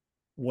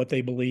 what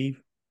they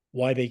believe,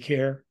 why they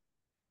care.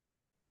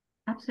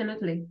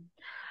 Absolutely.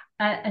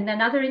 And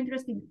another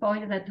interesting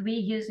point that we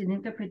use in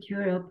Interpret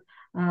Europe,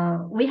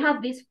 we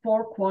have these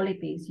 4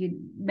 qualities.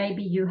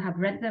 Maybe you have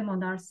read them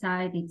on our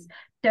site. It's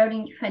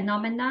turning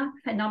phenomena.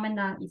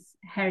 Phenomena is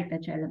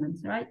heritage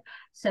elements, right?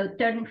 So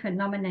turning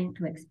phenomena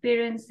into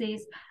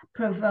experiences,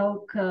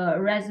 provoke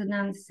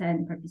resonance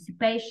and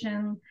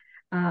participation,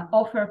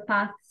 offer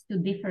paths to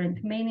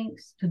different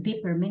meanings, to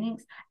deeper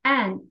meanings,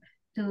 and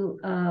to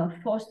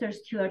foster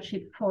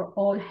stewardship for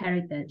all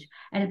heritage.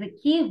 And the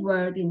key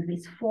word in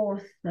this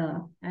 4th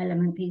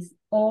element is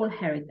all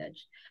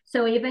heritage.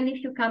 So even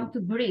if you come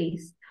to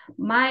Greece,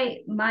 my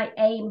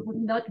aim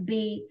would not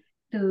be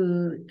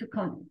to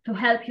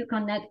help you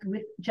connect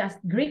with just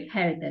Greek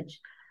heritage,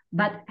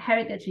 but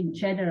heritage in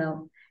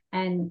general.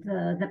 And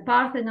the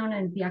Parthenon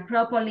and the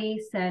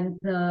Acropolis and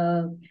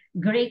the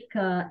Greek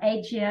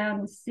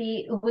Aegean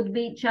Sea would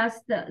be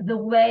just the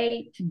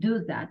way to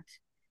do that.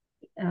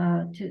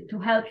 to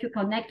help you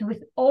connect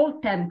with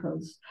all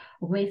temples,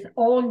 with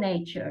all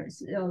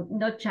natures,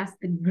 not just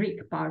the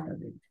Greek part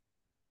of it.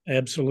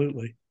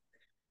 Absolutely.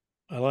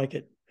 I like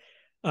it.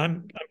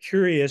 I'm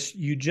curious,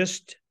 you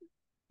just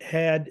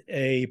had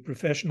a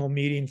professional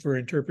meeting for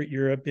Interpret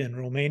Europe in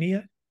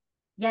Romania.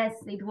 Yes,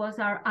 it was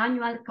our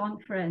annual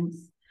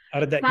conference. How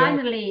did that go?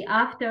 Finally,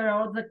 after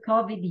all the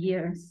COVID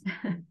years.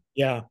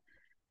 Yeah.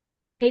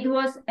 It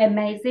was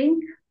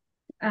amazing.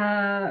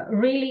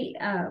 Really,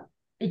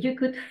 you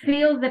could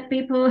feel the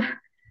people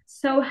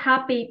so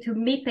happy to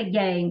meet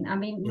again. I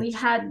mean, Yes.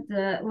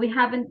 we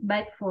haven't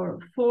met for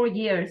 4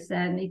 years,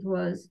 and it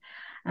was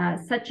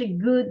such a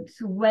good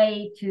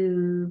way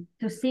to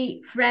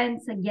see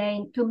friends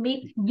again, to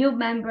meet new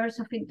members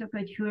of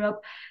Interpret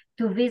Europe,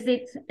 to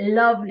visit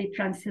lovely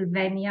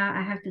Transylvania.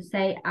 I have to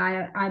say,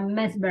 I'm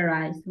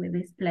mesmerized with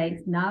this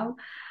place now.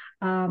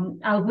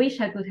 I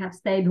wish I could have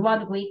stayed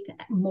 1 week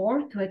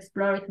more to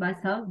explore it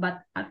myself,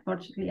 but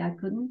unfortunately I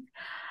couldn't.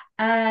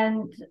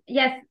 And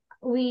yes,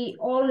 we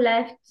all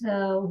left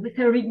with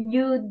a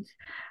renewed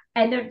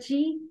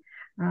energy.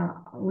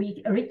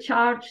 We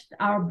recharged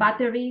our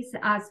batteries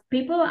as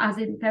people, as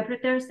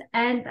interpreters,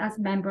 and as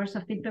members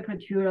of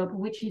Interpret Europe,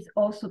 which is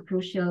also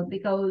crucial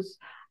because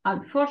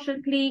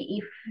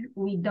unfortunately, if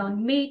we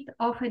don't meet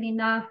often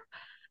enough,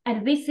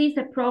 and this is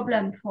a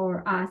problem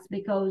for us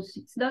because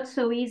it's not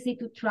so easy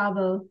to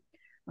travel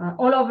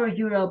all over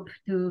Europe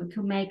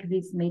to make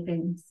these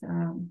meetings.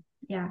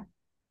 Yeah,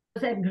 it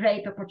was a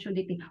great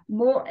opportunity.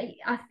 More,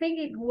 I think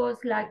it was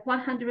like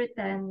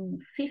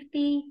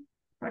 150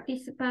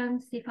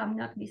 participants, if I'm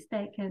not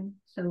mistaken.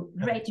 So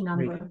great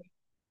number. Great.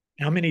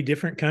 How many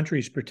different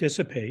countries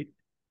participate?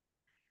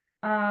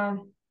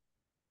 No,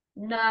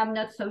 I'm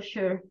not so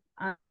sure.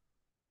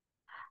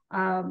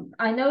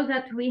 I know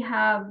that we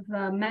have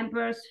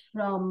members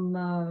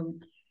from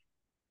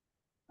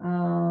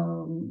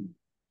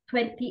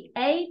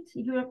 28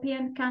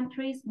 European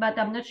countries, but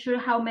I'm not sure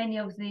how many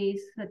of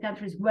these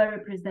countries were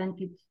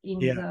represented in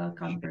the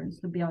conference,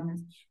 to be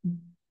honest.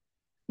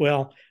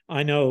 Well,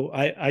 I know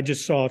I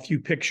just saw a few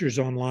pictures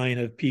online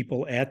of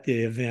people at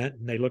the event,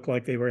 and they look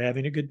like they were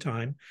having a good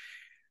time.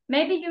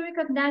 Maybe you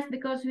recognize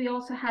because we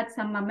also had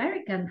some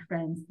American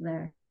friends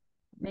there.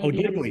 Maybe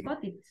you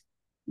spotted.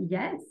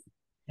 Yes.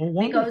 Oh,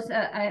 because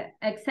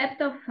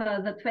except of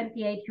the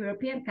 28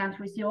 European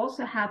countries, you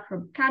also have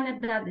from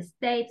Canada, the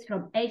States,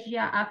 from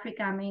Asia,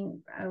 Africa. I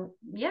mean,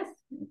 yes,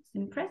 it's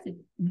impressive.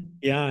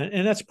 Yeah,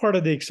 and that's part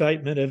of the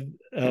excitement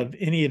of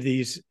any of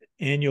these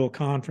annual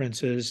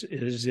conferences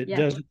is it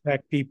does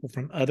attract people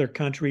from other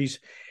countries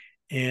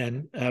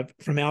and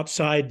from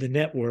outside the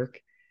network.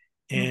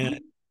 And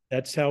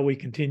that's how we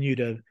continue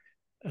to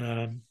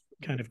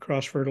kind of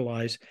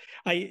cross-fertilize.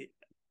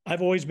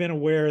 I've always been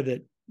aware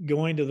that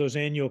going to those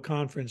annual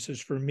conferences,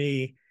 for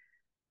me,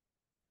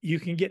 you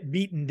can get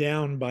beaten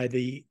down by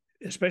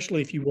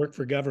especially if you work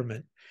for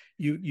government,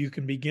 you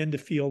can begin to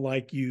feel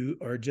like you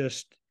are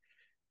just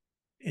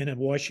in a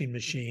washing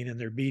machine and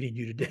they're beating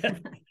you to death.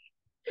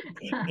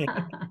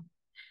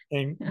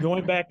 and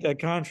going back to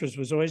that conference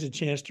was always a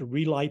chance to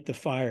relight the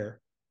fire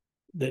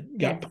that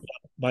got put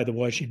out by the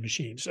washing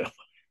machine. So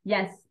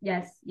yes,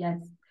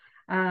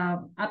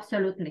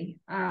 absolutely.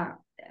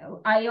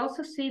 I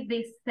also see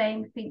this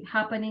same thing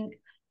happening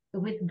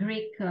with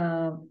Greek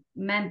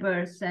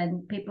members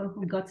and people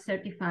who got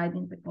certified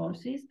in the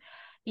courses.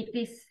 It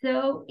is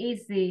so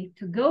easy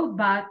to go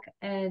back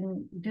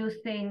and do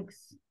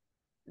things,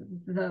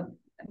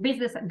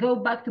 go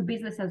back to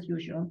business as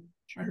usual.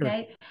 Sure.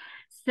 Okay.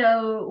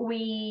 So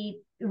we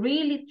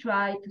really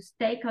try to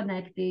stay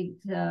connected,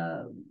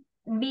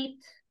 meet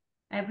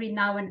every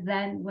now and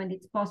then when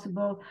it's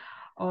possible,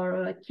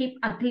 or keep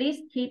on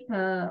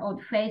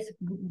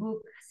Facebook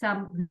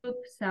some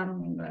groups,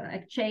 some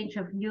exchange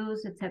of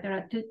news,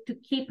 etc., to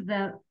keep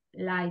the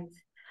light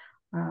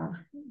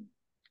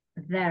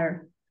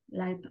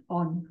light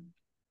on.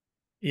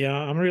 Yeah,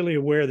 I'm really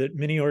aware that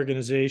many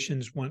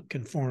organizations want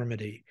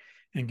conformity,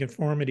 and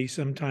conformity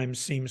sometimes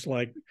seems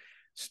like,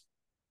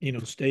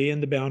 stay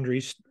in the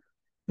boundaries,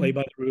 play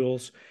by the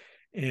rules,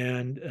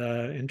 and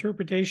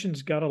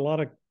interpretation's got a lot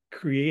of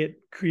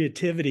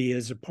creativity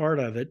as a part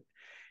of it.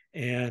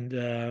 And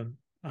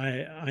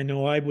I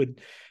know I would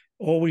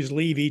always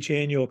leave each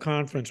annual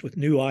conference with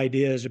new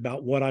ideas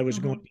about what I was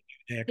going to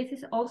do next. This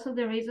is also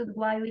the reason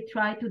why we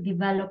try to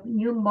develop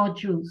new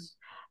modules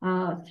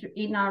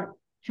in our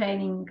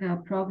training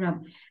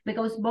program,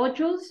 because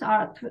modules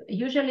are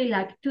usually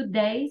like 2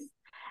 days,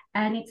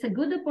 and it's a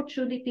good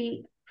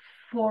opportunity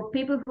for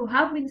people who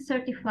have been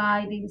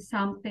certified in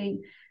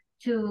something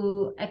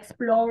to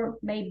explore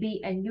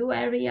maybe a new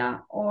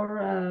area or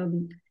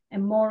a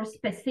more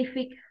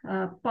specific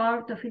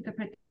part of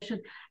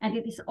interpretation. And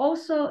it is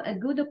also a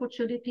good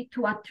opportunity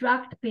to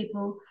attract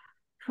people,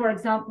 for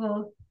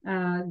example,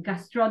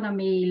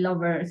 gastronomy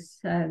lovers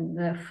and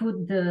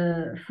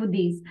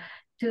foodies,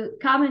 to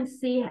come and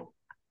see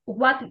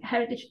what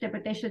heritage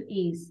interpretation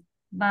is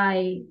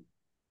by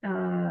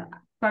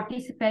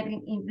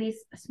participating in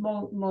these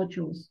small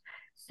modules.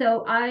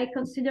 So I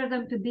consider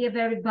them to be a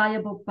very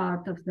valuable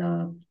part of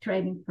the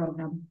training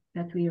program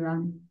that we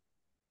run.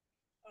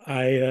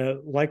 I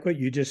like what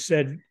you just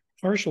said,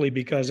 partially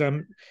because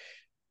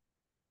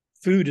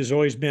food has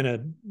always been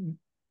a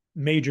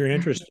major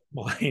interest of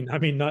mine. I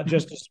mean, not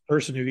just as a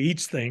person who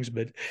eats things,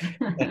 but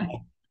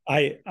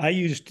I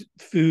used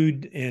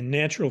food and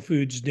natural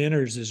foods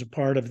dinners as a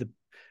part of the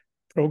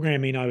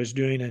programming I was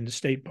doing in the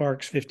state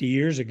parks 50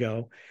 years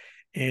ago.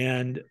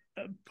 And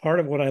part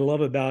of what I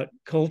love about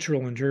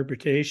cultural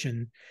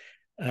interpretation,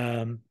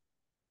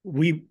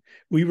 we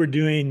were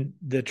doing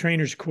the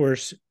trainer's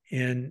course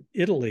in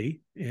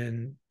Italy,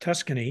 in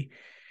Tuscany,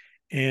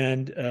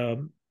 and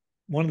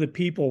one of the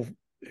people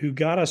who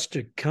got us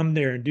to come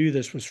there and do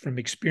this was from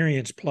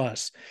Experience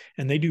Plus,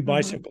 and they do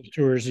bicycle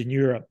tours in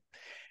Europe.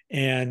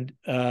 And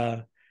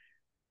one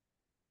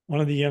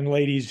of the young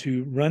ladies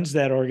who runs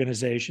that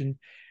organization,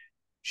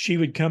 she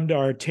would come to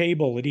our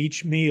table at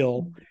each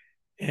meal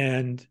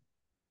and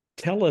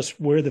tell us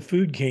where the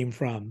food came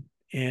from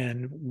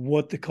and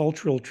what the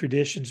cultural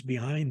traditions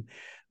behind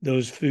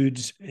those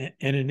foods.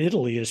 And in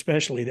Italy,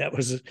 especially, that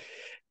was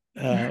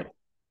a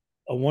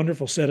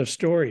wonderful set of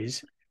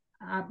stories.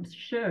 I'm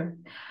sure.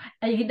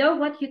 And you know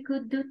what you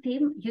could do,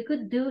 Tim? You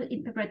could do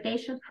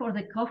interpretation for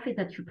the coffee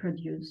that you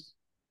produce.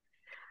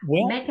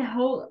 Well, make a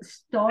whole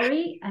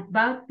story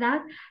about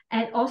that,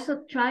 and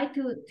also try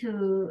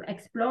to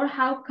explore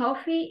how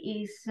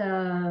coffee is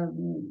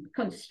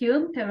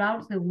consumed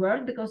around the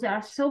world, because there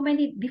are so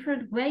many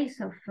different ways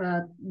of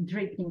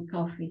drinking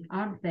coffee,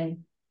 aren't they?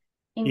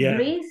 In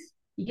Greece,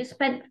 you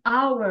spend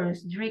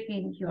hours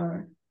drinking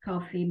your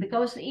coffee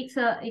because it's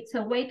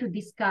a way to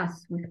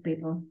discuss with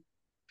people.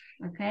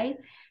 Okay,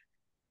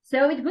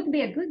 so it would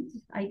be a good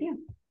idea.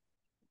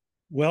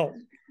 Well,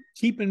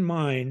 keep in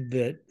mind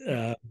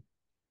that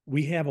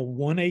we have a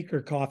 1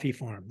 acre coffee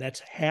farm. That's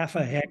half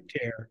a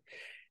hectare.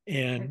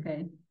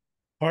 And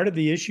part of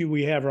the issue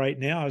we have right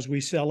now is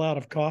we sell out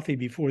of coffee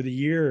before the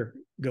year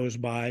goes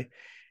by,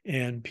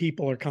 and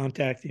people are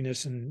contacting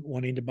us and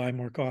wanting to buy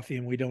more coffee,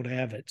 and we don't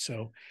have it.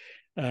 So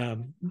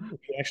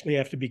we actually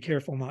have to be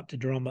careful not to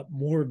drum up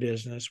more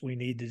business. We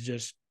need to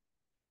just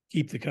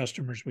keep the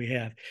customers we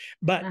have.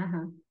 But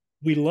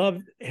we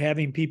love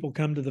having people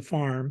come to the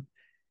farm.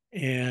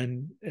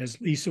 And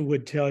as Lisa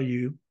would tell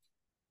you,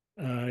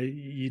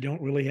 you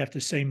don't really have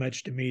to say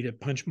much to me to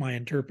punch my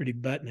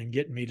interpretive button and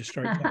get me to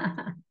start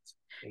talking.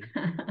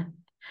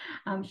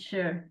 I'm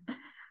sure.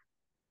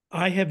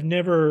 I have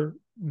never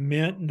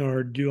met,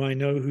 nor do I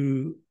know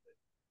who,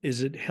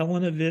 is it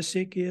Helena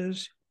Visick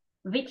is?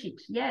 Vicic,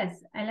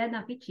 yes,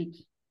 Elena Vicic.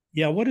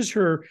 Yeah, what is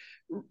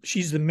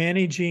she's the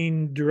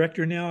managing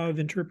director now of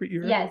Interpret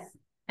Europe? Yes,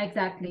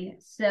 exactly.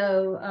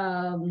 So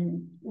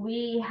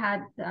we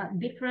had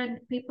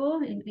different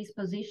people in this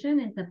position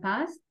in the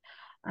past.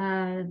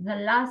 The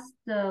last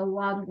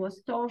one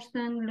was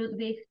Torsten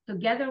Ludwig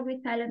together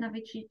with Elena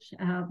Vicic,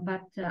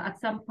 but at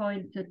some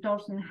point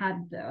Torsten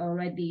had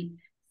already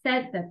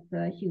said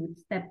that he would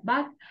step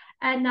back,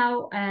 and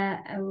now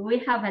we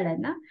have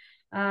Elena.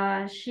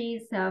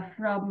 She's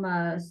from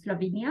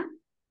Slovenia,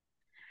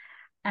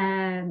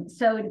 and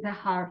so in the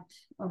heart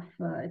of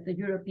the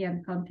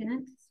European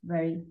continent. It's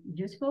very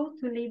useful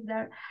to live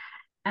there.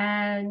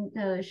 And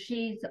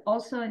she's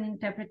also an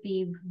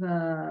interpretive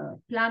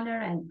planner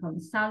and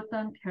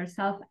consultant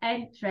herself,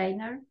 and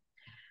trainer.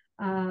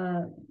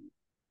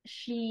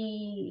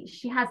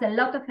 She has a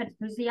lot of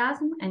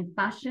enthusiasm and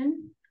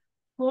passion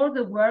for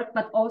the work,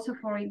 but also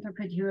for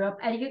Interpret Europe.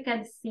 And you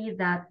can see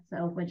that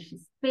when she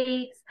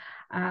speaks.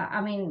 I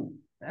mean,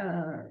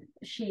 I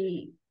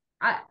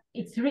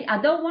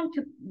don't want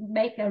to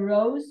make a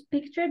rose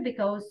picture,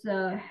 because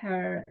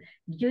her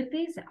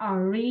duties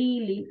are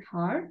really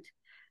hard.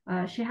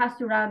 She has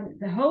to run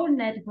the whole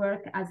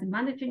network as a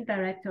managing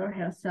director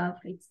herself.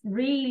 It's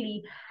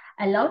really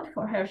a lot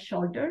for her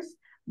shoulders,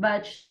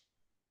 but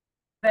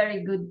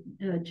very good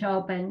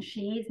job, and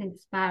she is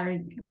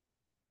inspiring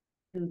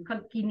to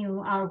continue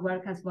our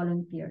work as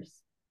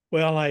volunteers.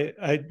 Well,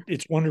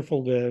 it's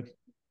wonderful to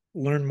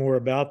learn more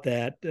about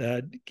that.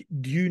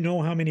 Do you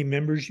know how many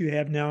members you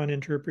have now in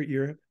Interpret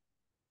Europe?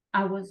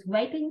 I was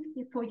waiting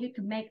for you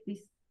to make this.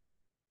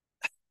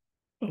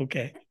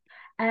 Okay.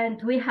 And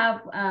we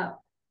have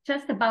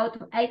just about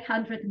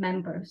 800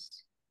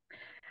 members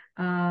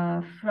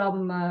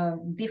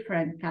from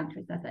different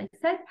countries, as I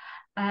said.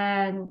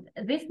 And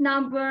this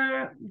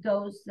number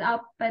goes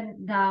up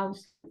and down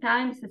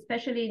sometimes,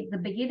 especially in the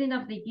beginning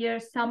of the year.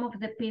 Some of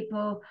the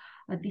people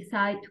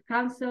decide to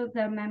cancel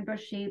their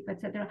membership,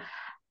 etc.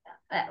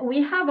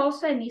 We have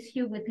also an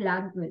issue with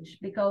language,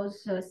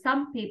 because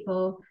some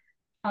people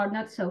are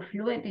not so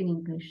fluent in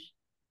English,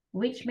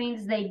 which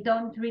means they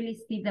don't really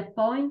see the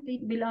point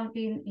in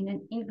belonging in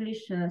an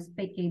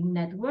English-speaking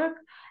network,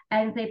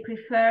 and they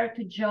prefer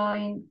to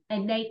join a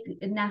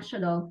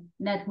national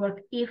network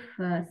if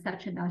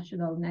such a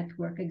national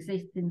network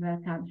exists in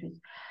their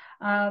countries.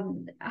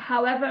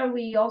 However,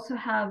 we also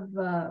have,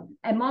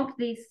 among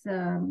these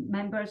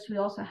members, we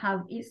also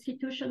have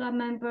institutional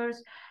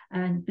members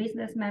and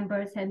business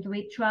members, and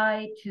we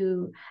try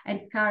to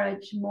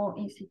encourage more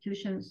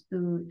institutions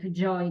to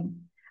join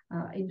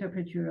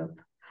Interpret Europe.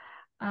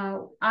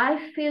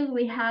 I feel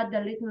we had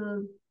a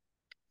little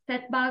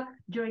setback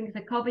during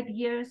the COVID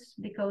years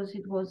because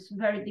it was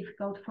very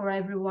difficult for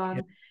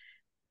everyone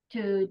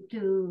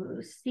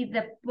to see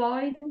the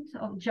point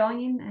of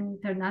joining an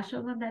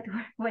international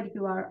network when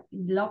you are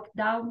locked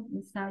down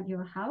inside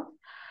your house.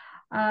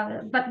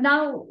 But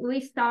now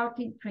we start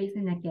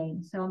increasing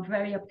again. So I'm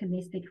very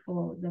optimistic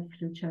for the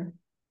future.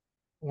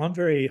 Well, I'm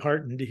very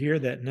heartened to hear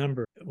that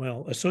number.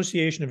 Well,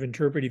 Association of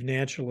Interpretive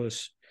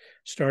Naturalists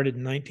started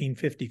in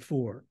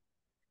 1954.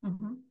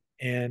 Mm-hmm.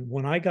 And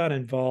when I got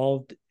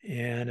involved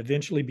and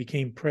eventually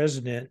became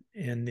president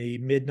in the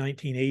mid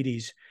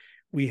 1980s,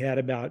 we had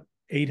about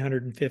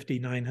 850,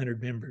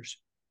 900 members.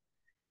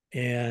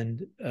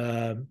 And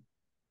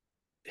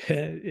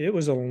it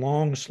was a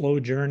long, slow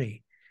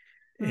journey.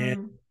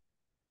 And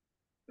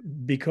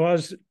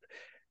because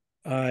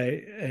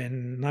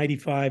in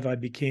 95, I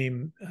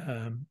became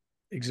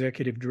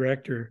executive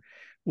director,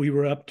 we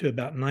were up to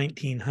about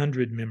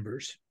 1,900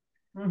 members.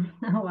 Oh,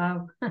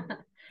 wow.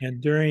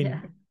 And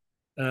during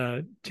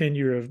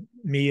tenure of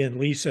me and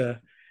Lisa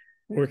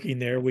working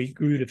there, we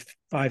grew to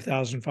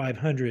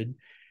 5,500.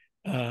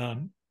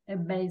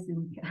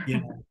 Amazing.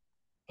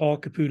 Paul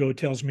Caputo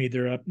tells me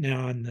they're up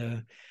now in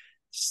the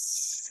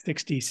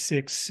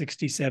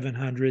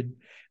 6,700.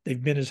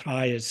 They've been as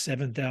high as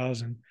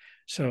 7,000.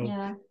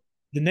 So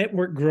the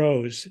network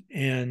grows,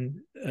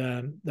 and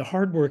the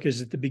hard work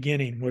is at the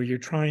beginning where you're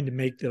trying to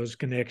make those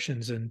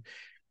connections. And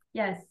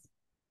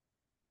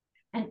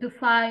and to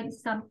find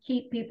some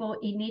key people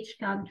in each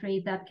country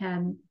that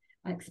can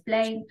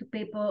explain to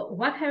people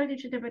what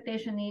heritage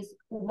interpretation is,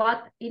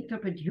 what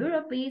Interpret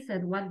Europe is,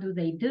 and what do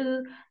they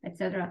do,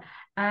 etc.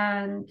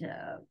 And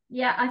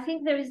I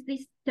think there is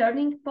this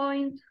turning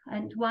point,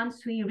 and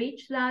once we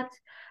reach that,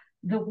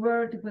 the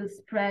word will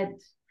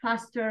spread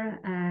faster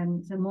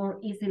and more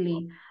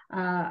easily.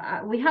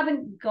 We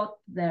haven't got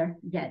there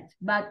yet,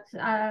 but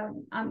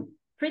I'm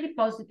pretty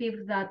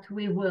positive that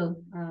we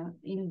will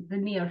in the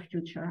near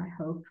future, I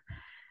hope.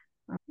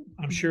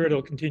 I'm sure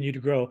it'll continue to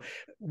grow.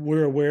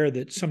 We're aware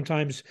that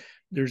sometimes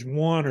there's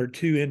one or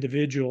two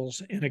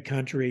individuals in a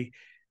country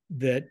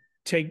that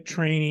take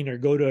training or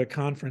go to a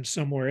conference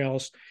somewhere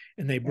else,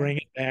 and they bring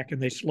it back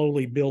and they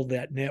slowly build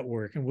that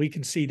network. And we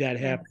can see that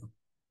happen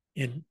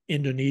in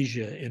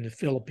Indonesia, in the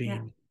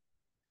Philippines,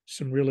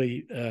 some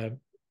really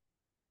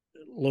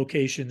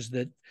locations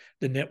that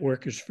the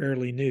network is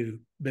fairly new,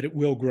 but it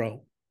will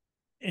grow.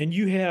 And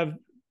you have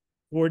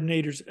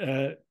coordinators.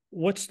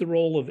 What's the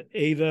role of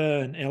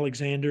Ava and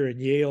Alexander and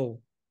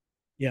Yale?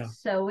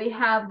 So we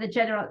have the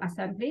General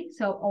Assembly.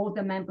 So all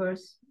the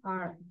members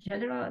are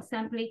General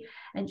Assembly,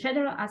 and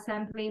General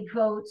Assembly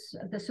votes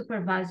the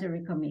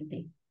Supervisory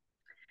Committee.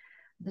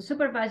 The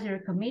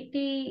Supervisory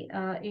Committee,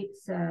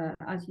 it's,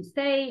 as you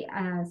say,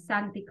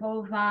 Santi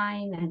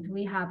Colvine, and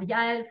we have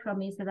Yael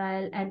from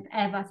Israel and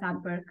Eva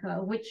Sandberg,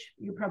 which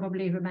you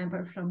probably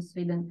remember from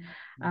Sweden,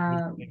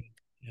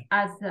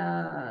 as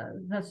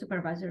the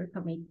Supervisory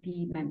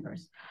Committee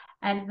members.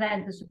 And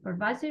then the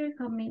Supervisory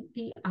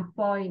Committee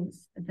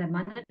appoints the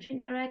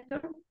Managing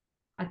Director.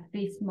 At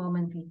this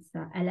moment, it's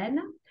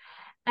Elena.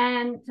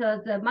 And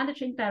the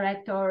Managing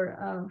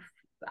Director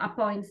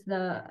appoints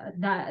the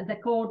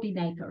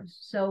coordinators.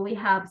 So we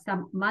have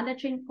some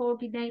managing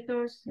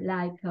coordinators,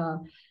 like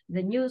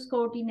the news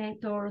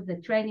coordinator,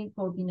 the training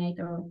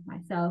coordinator,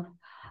 myself,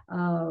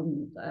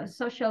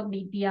 social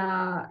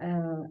media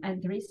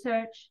and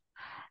research.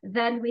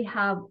 Then we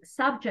have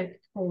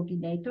subject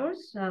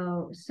coordinators.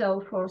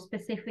 So for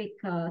specific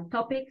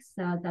topics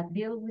that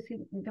deal with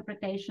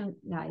interpretation,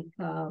 like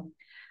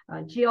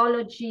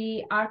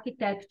geology,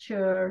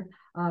 architecture,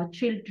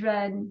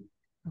 children,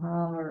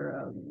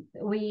 or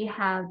we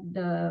have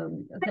the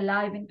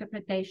live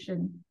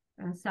interpretation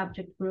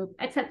subject group,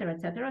 etc.,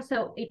 etc.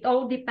 So it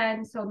all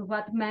depends on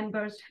what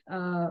members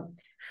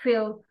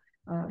feel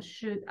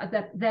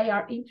that they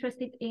are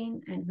interested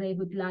in, and they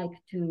would like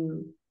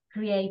to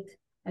create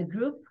a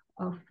group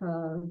of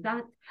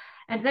that.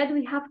 And then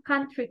we have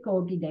country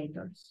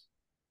coordinators.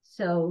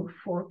 So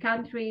for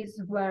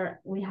countries where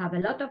we have a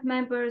lot of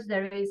members,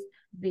 there is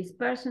this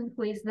person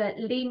who is the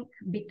link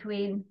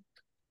between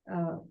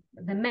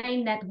the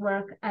main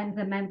network and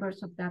the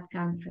members of that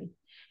country.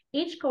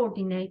 Each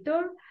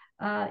coordinator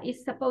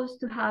is supposed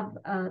to have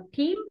a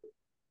team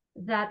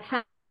that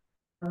has,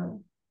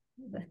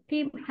 the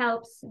team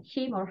helps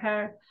him or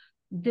her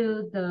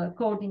do the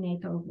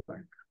coordinator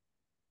work.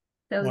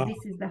 So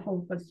this is the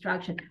whole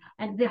construction.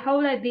 And the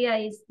whole idea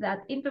is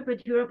that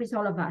Interpret Europe is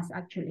all of us,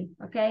 actually,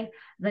 okay?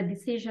 The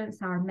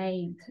decisions are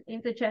made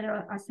in the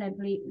General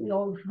Assembly. We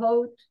all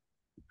vote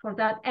for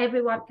that.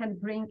 Everyone can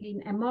bring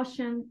in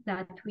emotion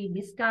that we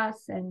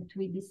discuss and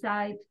we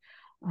decide.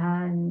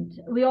 And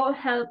we all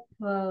help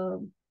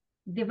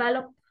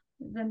develop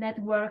the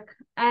network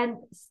and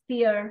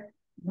steer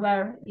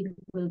where it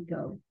will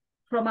go.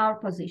 from our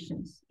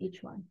positions,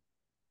 each one.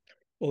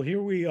 Well,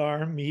 here we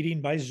are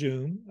meeting by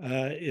Zoom.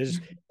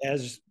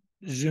 As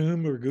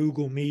Zoom or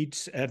Google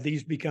Meets, have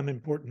these become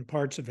important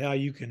parts of how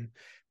you can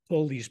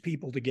pull these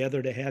people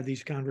together to have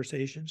these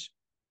conversations?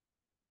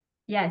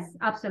 Yes,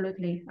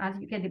 absolutely. As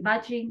you can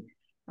imagine,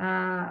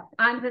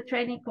 I'm the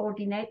training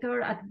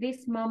coordinator. At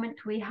this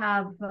moment, we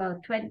have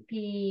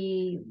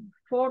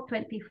 24,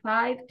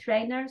 25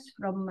 trainers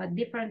from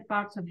different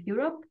parts of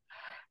Europe.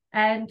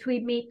 And we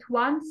meet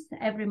once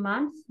every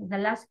month, the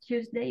last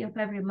Tuesday of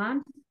every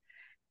month,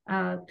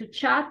 to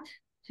chat,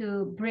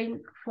 to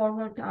bring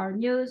forward our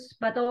news,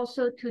 but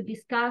also to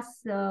discuss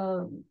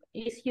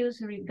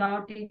issues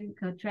regarding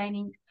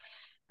training.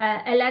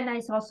 Elena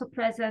is also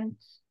present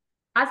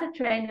as a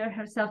trainer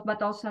herself,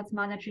 but also as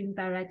managing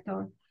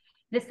director.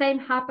 The same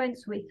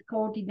happens with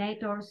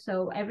coordinators.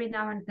 So every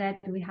now and then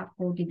we have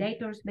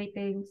coordinators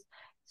meetings.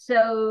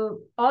 So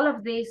all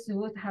of this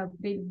would have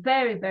been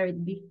very, very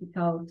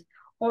difficult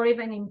or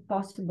even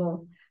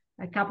impossible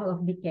a couple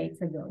of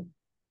decades ago.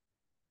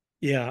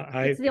 Yeah,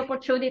 it's the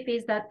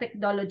opportunities that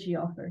technology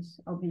offers,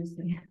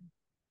 obviously.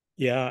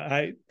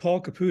 Yeah,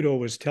 Paul Caputo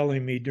was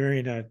telling me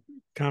during a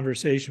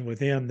conversation with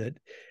him that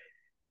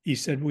he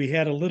said we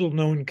had a little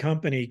known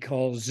company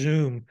called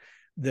Zoom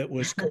that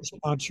was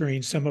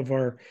co-sponsoring some of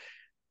our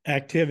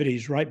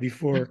activities right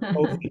before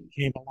COVID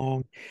came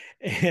along,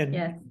 and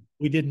yes.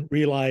 we didn't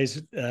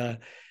realize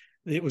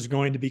it was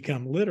going to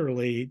become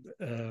literally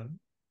an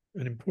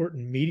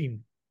important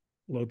meeting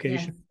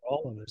location for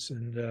all of us.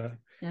 And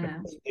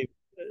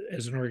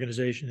as an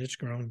organization, it's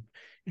grown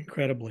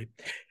incredibly.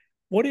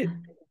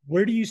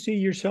 Where do you see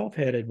yourself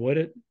headed?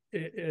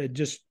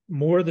 Just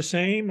more of the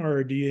same,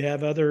 or do you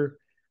have other?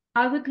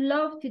 I would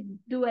love to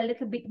do a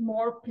little bit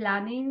more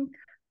planning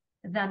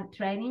than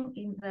training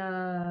in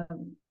the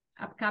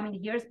upcoming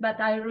years,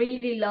 but I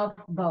really love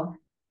both.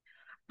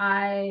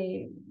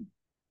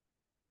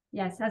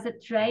 Yes, as a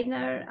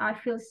trainer, I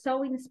feel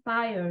so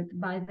inspired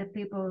by the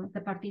people, the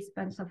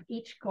participants of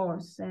each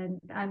course. And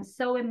I'm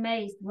so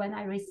amazed when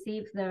I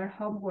receive their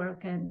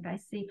homework and I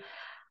see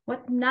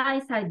what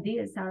nice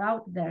ideas are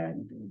out there.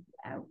 And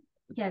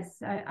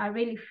yes, I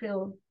really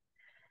feel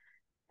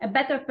a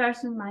better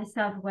person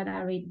myself when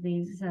I read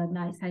these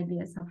nice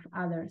ideas of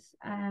others.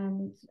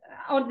 And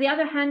on the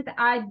other hand,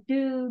 I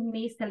do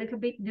miss a little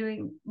bit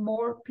doing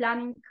more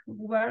planning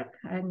work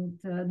and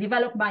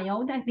develop my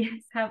own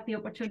ideas, have the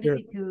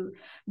opportunity to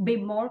be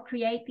more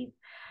creative.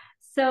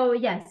 So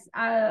yes,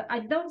 I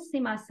don't see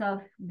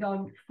myself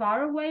going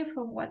far away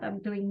from what I'm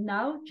doing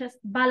now, just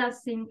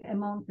balancing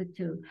among the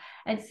two.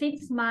 And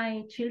since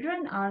my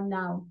children are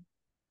now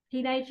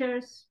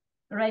teenagers,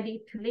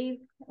 ready to leave.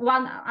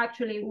 One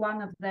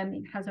of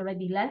them has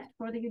already left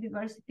for the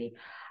university.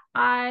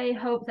 I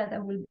hope that I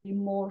will be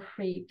more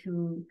free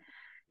to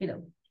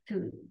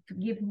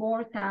give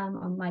more time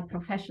on my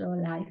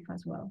professional life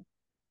as well.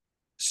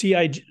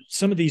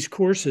 Some of these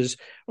courses,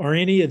 are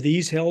any of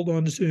these held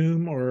on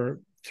Zoom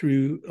or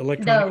through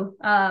electronic?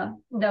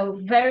 No,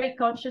 very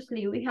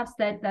consciously we have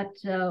said that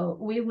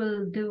we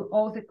will do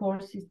all the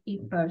courses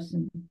in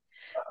person.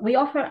 We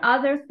offer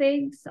other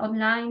things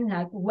online,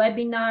 like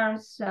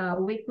webinars.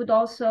 We could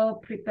also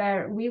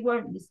prepare, we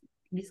were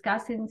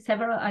discussing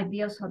several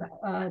ideas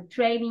on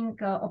training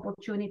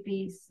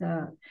opportunities,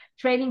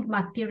 training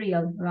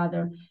material,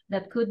 rather,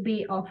 that could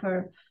be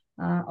offered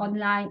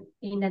online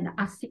in an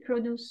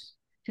asynchronous,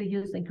 to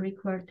use a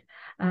Greek word,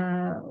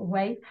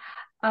 way.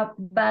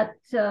 But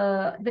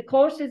the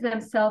courses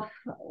themselves,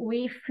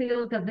 we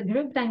feel that the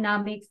group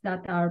dynamics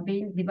that are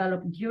being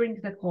developed during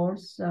the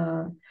course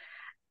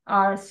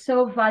are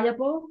so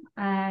valuable,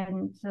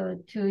 and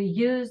to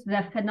use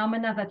the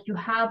phenomena that you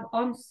have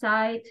on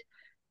site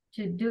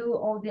to do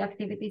all the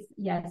activities.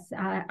 Yes,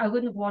 I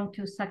wouldn't want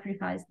to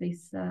sacrifice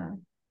this,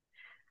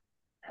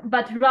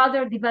 but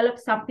rather develop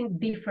something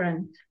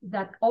different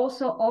that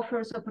also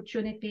offers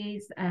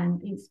opportunities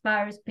and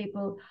inspires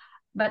people.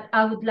 But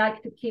I would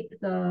like to keep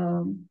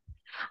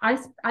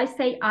I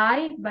say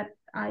but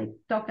I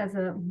talk as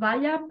a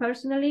Valya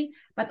personally,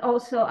 but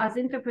also as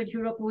Interpret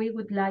Europe, we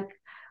would like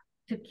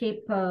to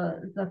keep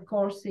the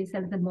courses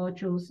and the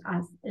modules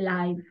as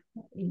live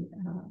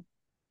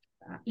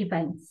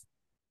events.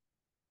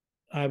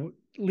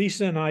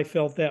 Lisa and I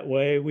felt that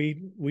way.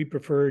 We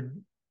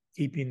preferred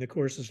keeping the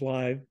courses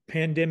live.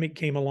 Pandemic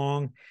came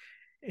along,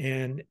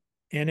 and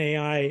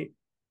NAI,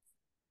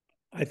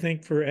 I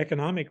think for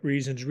economic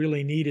reasons,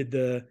 really needed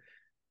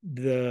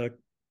the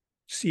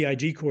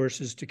CIG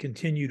courses to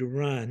continue to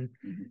run.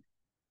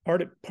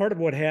 Mm-hmm. Part of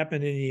what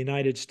happened in the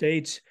United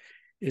States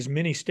is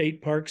many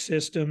state park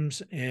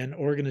systems and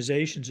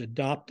organizations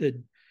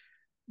adopted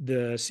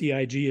the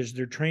CIG as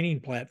their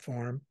training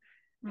platform.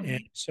 Mm-hmm.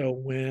 And so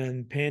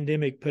when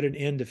pandemic put an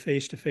end to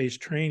face-to-face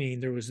training,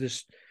 there was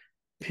this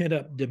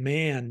pent-up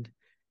demand.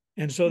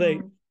 And so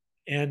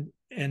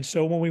and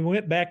so when we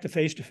went back to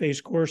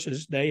face-to-face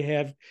courses, they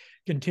have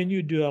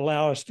continued to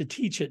allow us to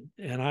teach it.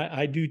 And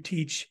I do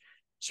teach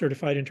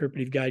certified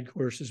interpretive guide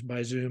courses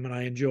by Zoom, and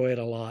I enjoy it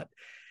a lot.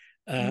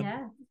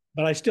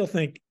 But I still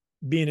think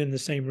being in the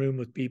same room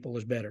with people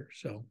is better.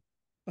 So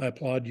I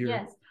applaud your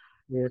Yes.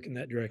 work in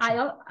that direction.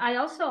 I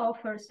also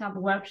offer some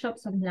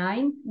workshops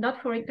online,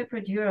 not for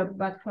Interpret Europe,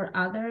 but for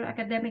other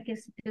academic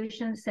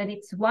institutions. And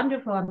it's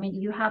wonderful. I mean,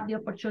 you have the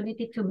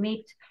opportunity to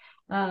meet,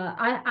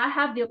 I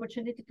have the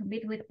opportunity to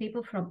meet with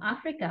people from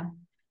Africa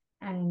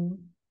and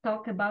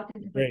talk about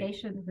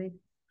interpretation with,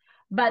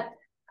 but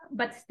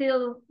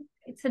still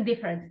it's a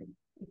different thing.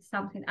 It's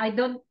something, I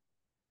don't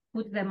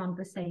put them on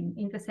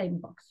in the same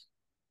box.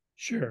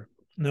 Sure.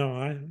 No,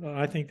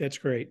 I think that's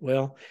great.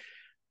 Well,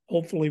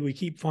 hopefully we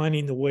keep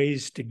finding the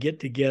ways to get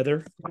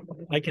together.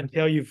 I can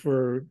tell you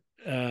for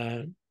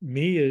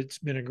me, it's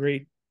been a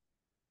great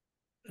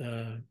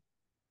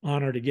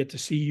honor to get to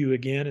see you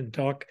again and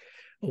talk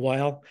a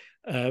while.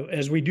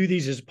 As we do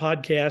these as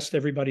podcasts,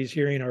 everybody's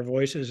hearing our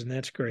voices, and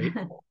that's great.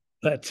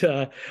 But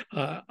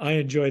I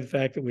enjoy the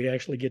fact that we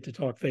actually get to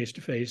talk face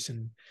to face.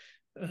 And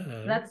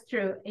that's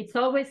true. It's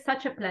always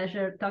such a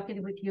pleasure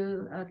talking with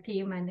you,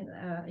 Tim. And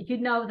you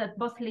know that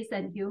both Lisa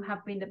and you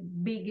have been a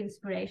big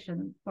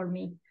inspiration for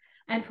me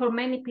and for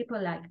many people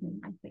like me,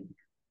 I think.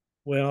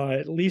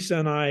 Well, Lisa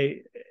and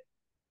I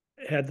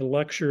had the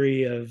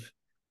luxury of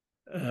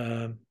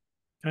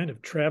kind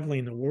of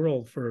traveling the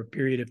world for a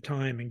period of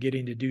time and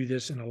getting to do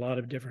this in a lot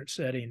of different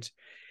settings.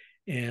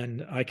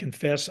 And I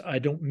confess I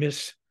don't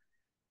miss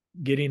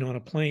getting on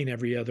a plane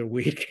every other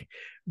week,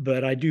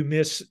 but I do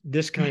miss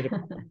this kind of.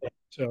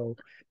 So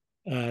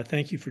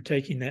thank you for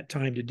taking that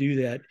time to do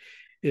that.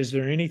 Is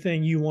there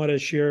anything you want to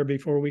share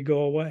before we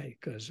go away?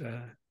 Because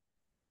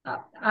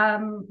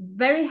I'm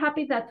very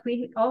happy that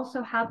we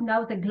also have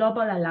now the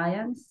Global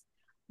Alliance,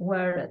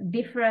 where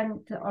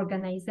different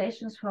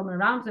organizations from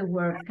around the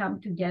world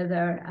come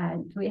together,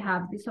 and we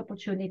have this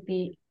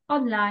opportunity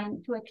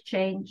online to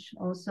exchange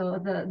also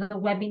the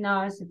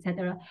webinars,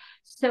 etc.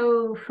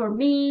 So for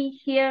me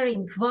here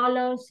in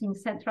Volos in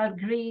central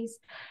Greece,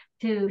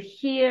 to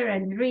hear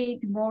and read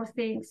more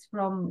things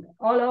from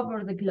all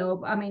over the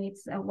globe, I mean,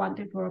 it's a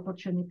wonderful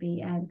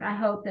opportunity, and I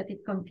hope that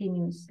it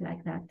continues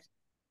like that.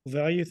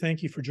 Valya,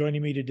 thank you for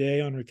joining me today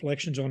on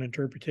Reflections on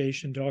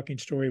Interpretation, Talking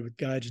Story with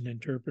Guides and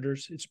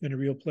Interpreters. It's been a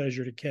real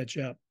pleasure to catch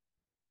up.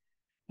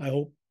 I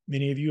hope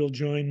many of you will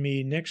join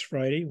me next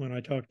Friday when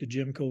I talk to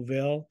Jim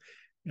Covell,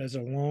 who has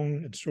a long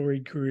and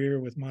storied career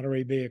with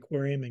Monterey Bay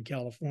Aquarium in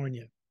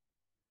California.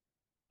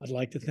 I'd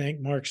like to thank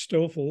Mark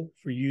Stoffel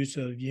for use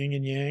of Yin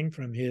and Yang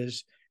from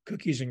his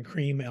Cookies and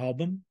Cream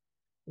album,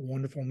 a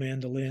wonderful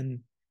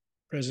mandolin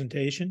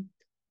presentation.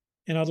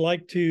 And I'd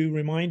like to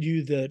remind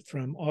you that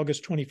from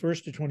August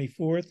 21st to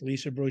 24th,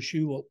 Lisa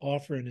Brochu will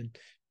offer an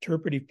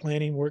interpretive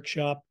planning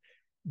workshop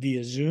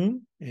via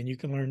Zoom, and you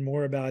can learn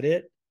more about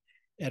it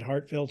at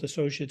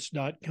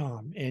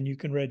heartfeltassociates.com, and you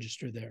can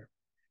register there.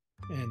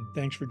 And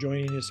thanks for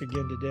joining us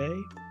again today.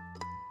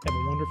 Have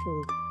a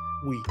wonderful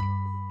week.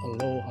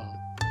 Aloha.